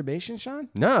masturbation, Sean?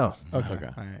 No. Okay. Okay.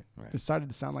 All right. It started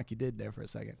to sound like you did there for a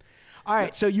second. All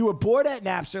right. So you were bored at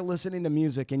Napster listening to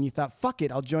music and you thought, fuck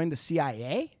it, I'll join the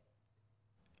CIA?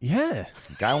 Yeah.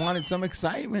 Guy wanted some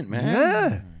excitement, man.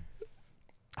 Yeah.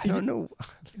 I don't know.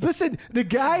 Listen, the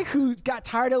guy who got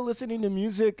tired of listening to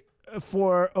music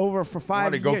for 5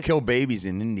 Want to years. go kill babies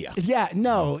in India. Yeah,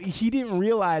 no, he didn't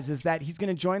realize is that he's going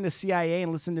to join the CIA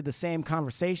and listen to the same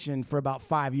conversation for about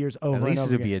 5 years over At and least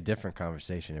over it'll again. be a different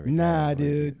conversation every time. Nah, Like, dude.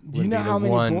 it Do you wouldn't know be how the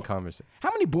many one conversation?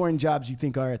 How many boring jobs you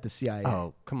think are at the CIA?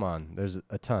 Oh, come on. There's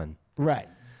a ton. Right.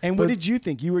 And what did you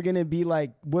think? You were going to be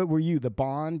like, what were you, the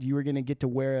Bond? You were going to get to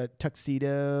wear a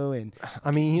tuxedo and I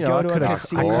mean, you know, Go I to a could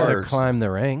casino. have climbed the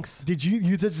ranks. did you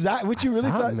is that what you really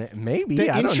thought? Maybe.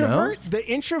 The I don't know. the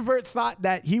introvert thought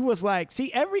that he was like,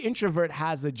 see, every introvert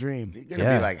has a dream. You're gonna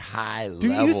Yeah. be like high level.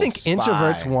 Do you think spy.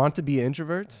 introverts want to be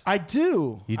introverts? I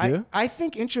do. You do? I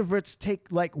think introverts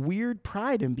take like weird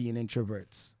pride in being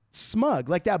introverts. Smug.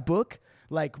 Like that book.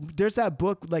 Like there's that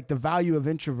book, like The Value of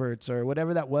Introverts or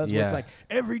whatever that was. Where it's Yeah. like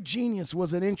every genius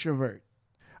was an introvert.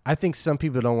 I think some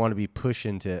people don't want to be pushed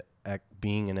into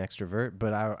being an extrovert,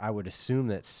 but I would assume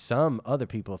that some other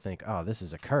people think, oh, this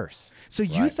is a curse. So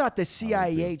you Right. thought the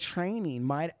CIA training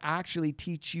might actually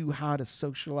teach you how to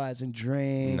socialize and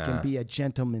drink and Nah. be a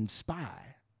gentleman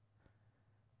spy.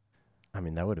 I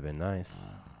mean, that would have been nice.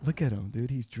 Look at him, dude.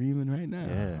 He's dreaming right now.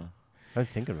 Yeah. I'm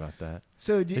thinking about that.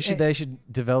 So They should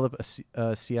develop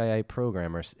a CIA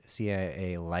program or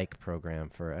CIA-like program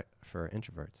for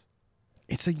introverts.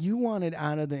 so you wanted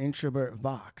out of the introvert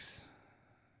box.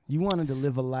 You wanted to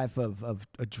live a life of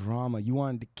a drama. You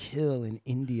wanted to kill in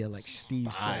India, like Steve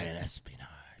Spy said. and espionage.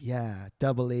 Yeah,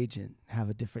 double agent, have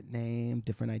a different name,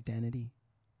 different identity.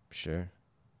 Sure.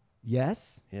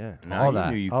 Yes? Yeah. Now all you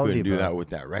that. knew you all couldn't the do above. that with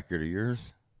that record of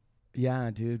yours. Yeah,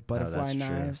 dude. Butterfly that's true.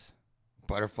 knives.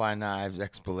 Butterfly knives,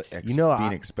 You know, being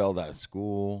I- expelled out of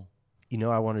school. You know,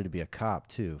 I wanted to be a cop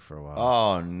too for a while.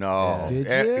 Oh no!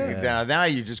 Yeah. Did you? Now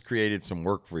you just created some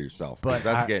work for yourself. But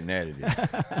That's I- getting edited.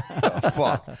 Oh,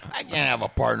 fuck! I can't have a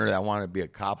partner that wanted to be a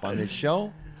cop on this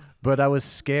show. But I was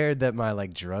scared that my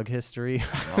like drug history,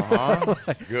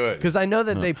 Good. because I know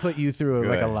that they put you through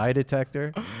like a Good. lie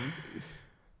detector.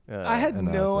 I had and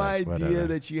no was like, idea whatever.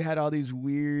 that you had all these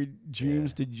weird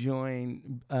dreams to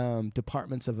join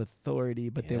departments of authority,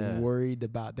 but Yeah. then worried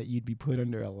about that you'd be put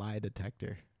under a lie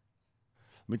detector.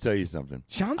 Let me tell you something.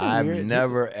 Sounds I've weird.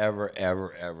 never,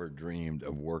 ever dreamed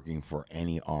of working for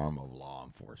any arm of law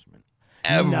enforcement.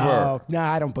 Ever. No,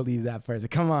 I don't believe that first.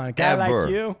 Come on, a guy Ever.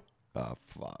 like you. Oh,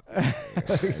 fuck.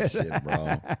 That shit,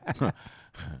 bro.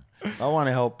 If I want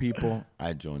to help people,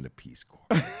 I join the Peace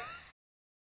Corps.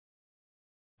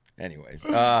 Anyways,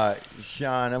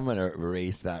 Sean, I'm going to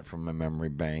erase that from my memory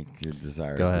bank, your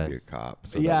desire Go to ahead. be a cop.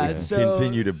 So Yeah, that we can so-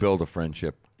 continue to build a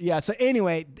friendship. Yeah. So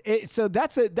anyway, so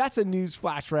that's a news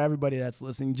flash for everybody that's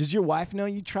listening. Does your wife know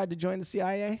you tried to join the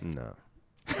CIA? No,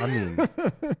 I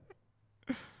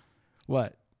mean,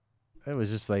 What? it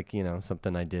was just like, you know,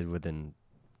 something I did within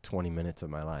 20 minutes of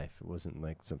my life. It wasn't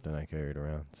like something I carried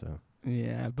around. So,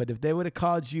 Yeah, but if they would have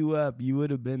called you up, you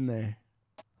would have been there.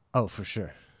 oh, for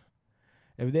sure.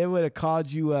 If they would have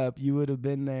called you up, you would have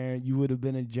been there. You would have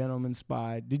been a gentleman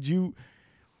spy. Did you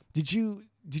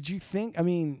think? I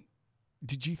mean,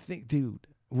 did you think, dude?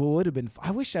 What would have been?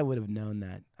 I wish I would have known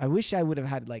that. I wish I would have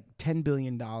had like $10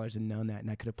 billion and known that,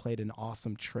 and I could have played an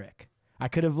awesome trick. I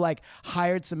could have like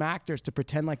hired some actors to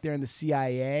pretend like they're in the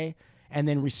CIA and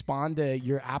then respond to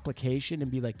your application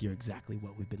and be like, "You're exactly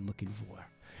what we've been looking for.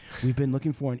 We've been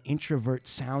looking for an introvert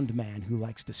sound man who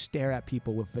likes to stare at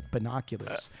people with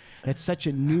binoculars. It's such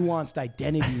a nuanced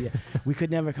identity. We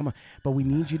could never come up, but we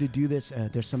need you to do this.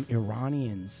 There's some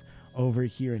Iranians over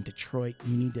here in Detroit.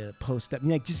 You need to post up.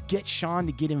 Like, just get Sean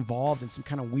to get involved in some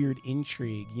kind of weird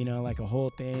intrigue, you know, like a whole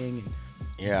thing and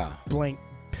Yeah. blank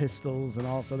pistols and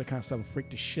all this other kind of stuff and freak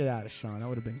the shit out of Sean. That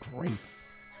would have been great.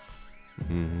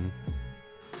 Mm-hmm.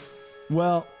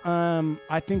 Well,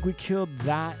 I think we killed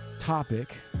that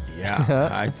topic. Yeah,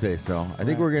 I'd say so. I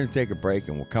think we're going to take a break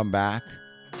and we'll come back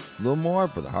a little more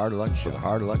for the Hard Luck Show. The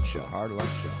Hard Luck Show. Hard Luck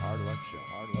Show. Hard Luck Show.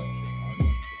 Hard Luck Show.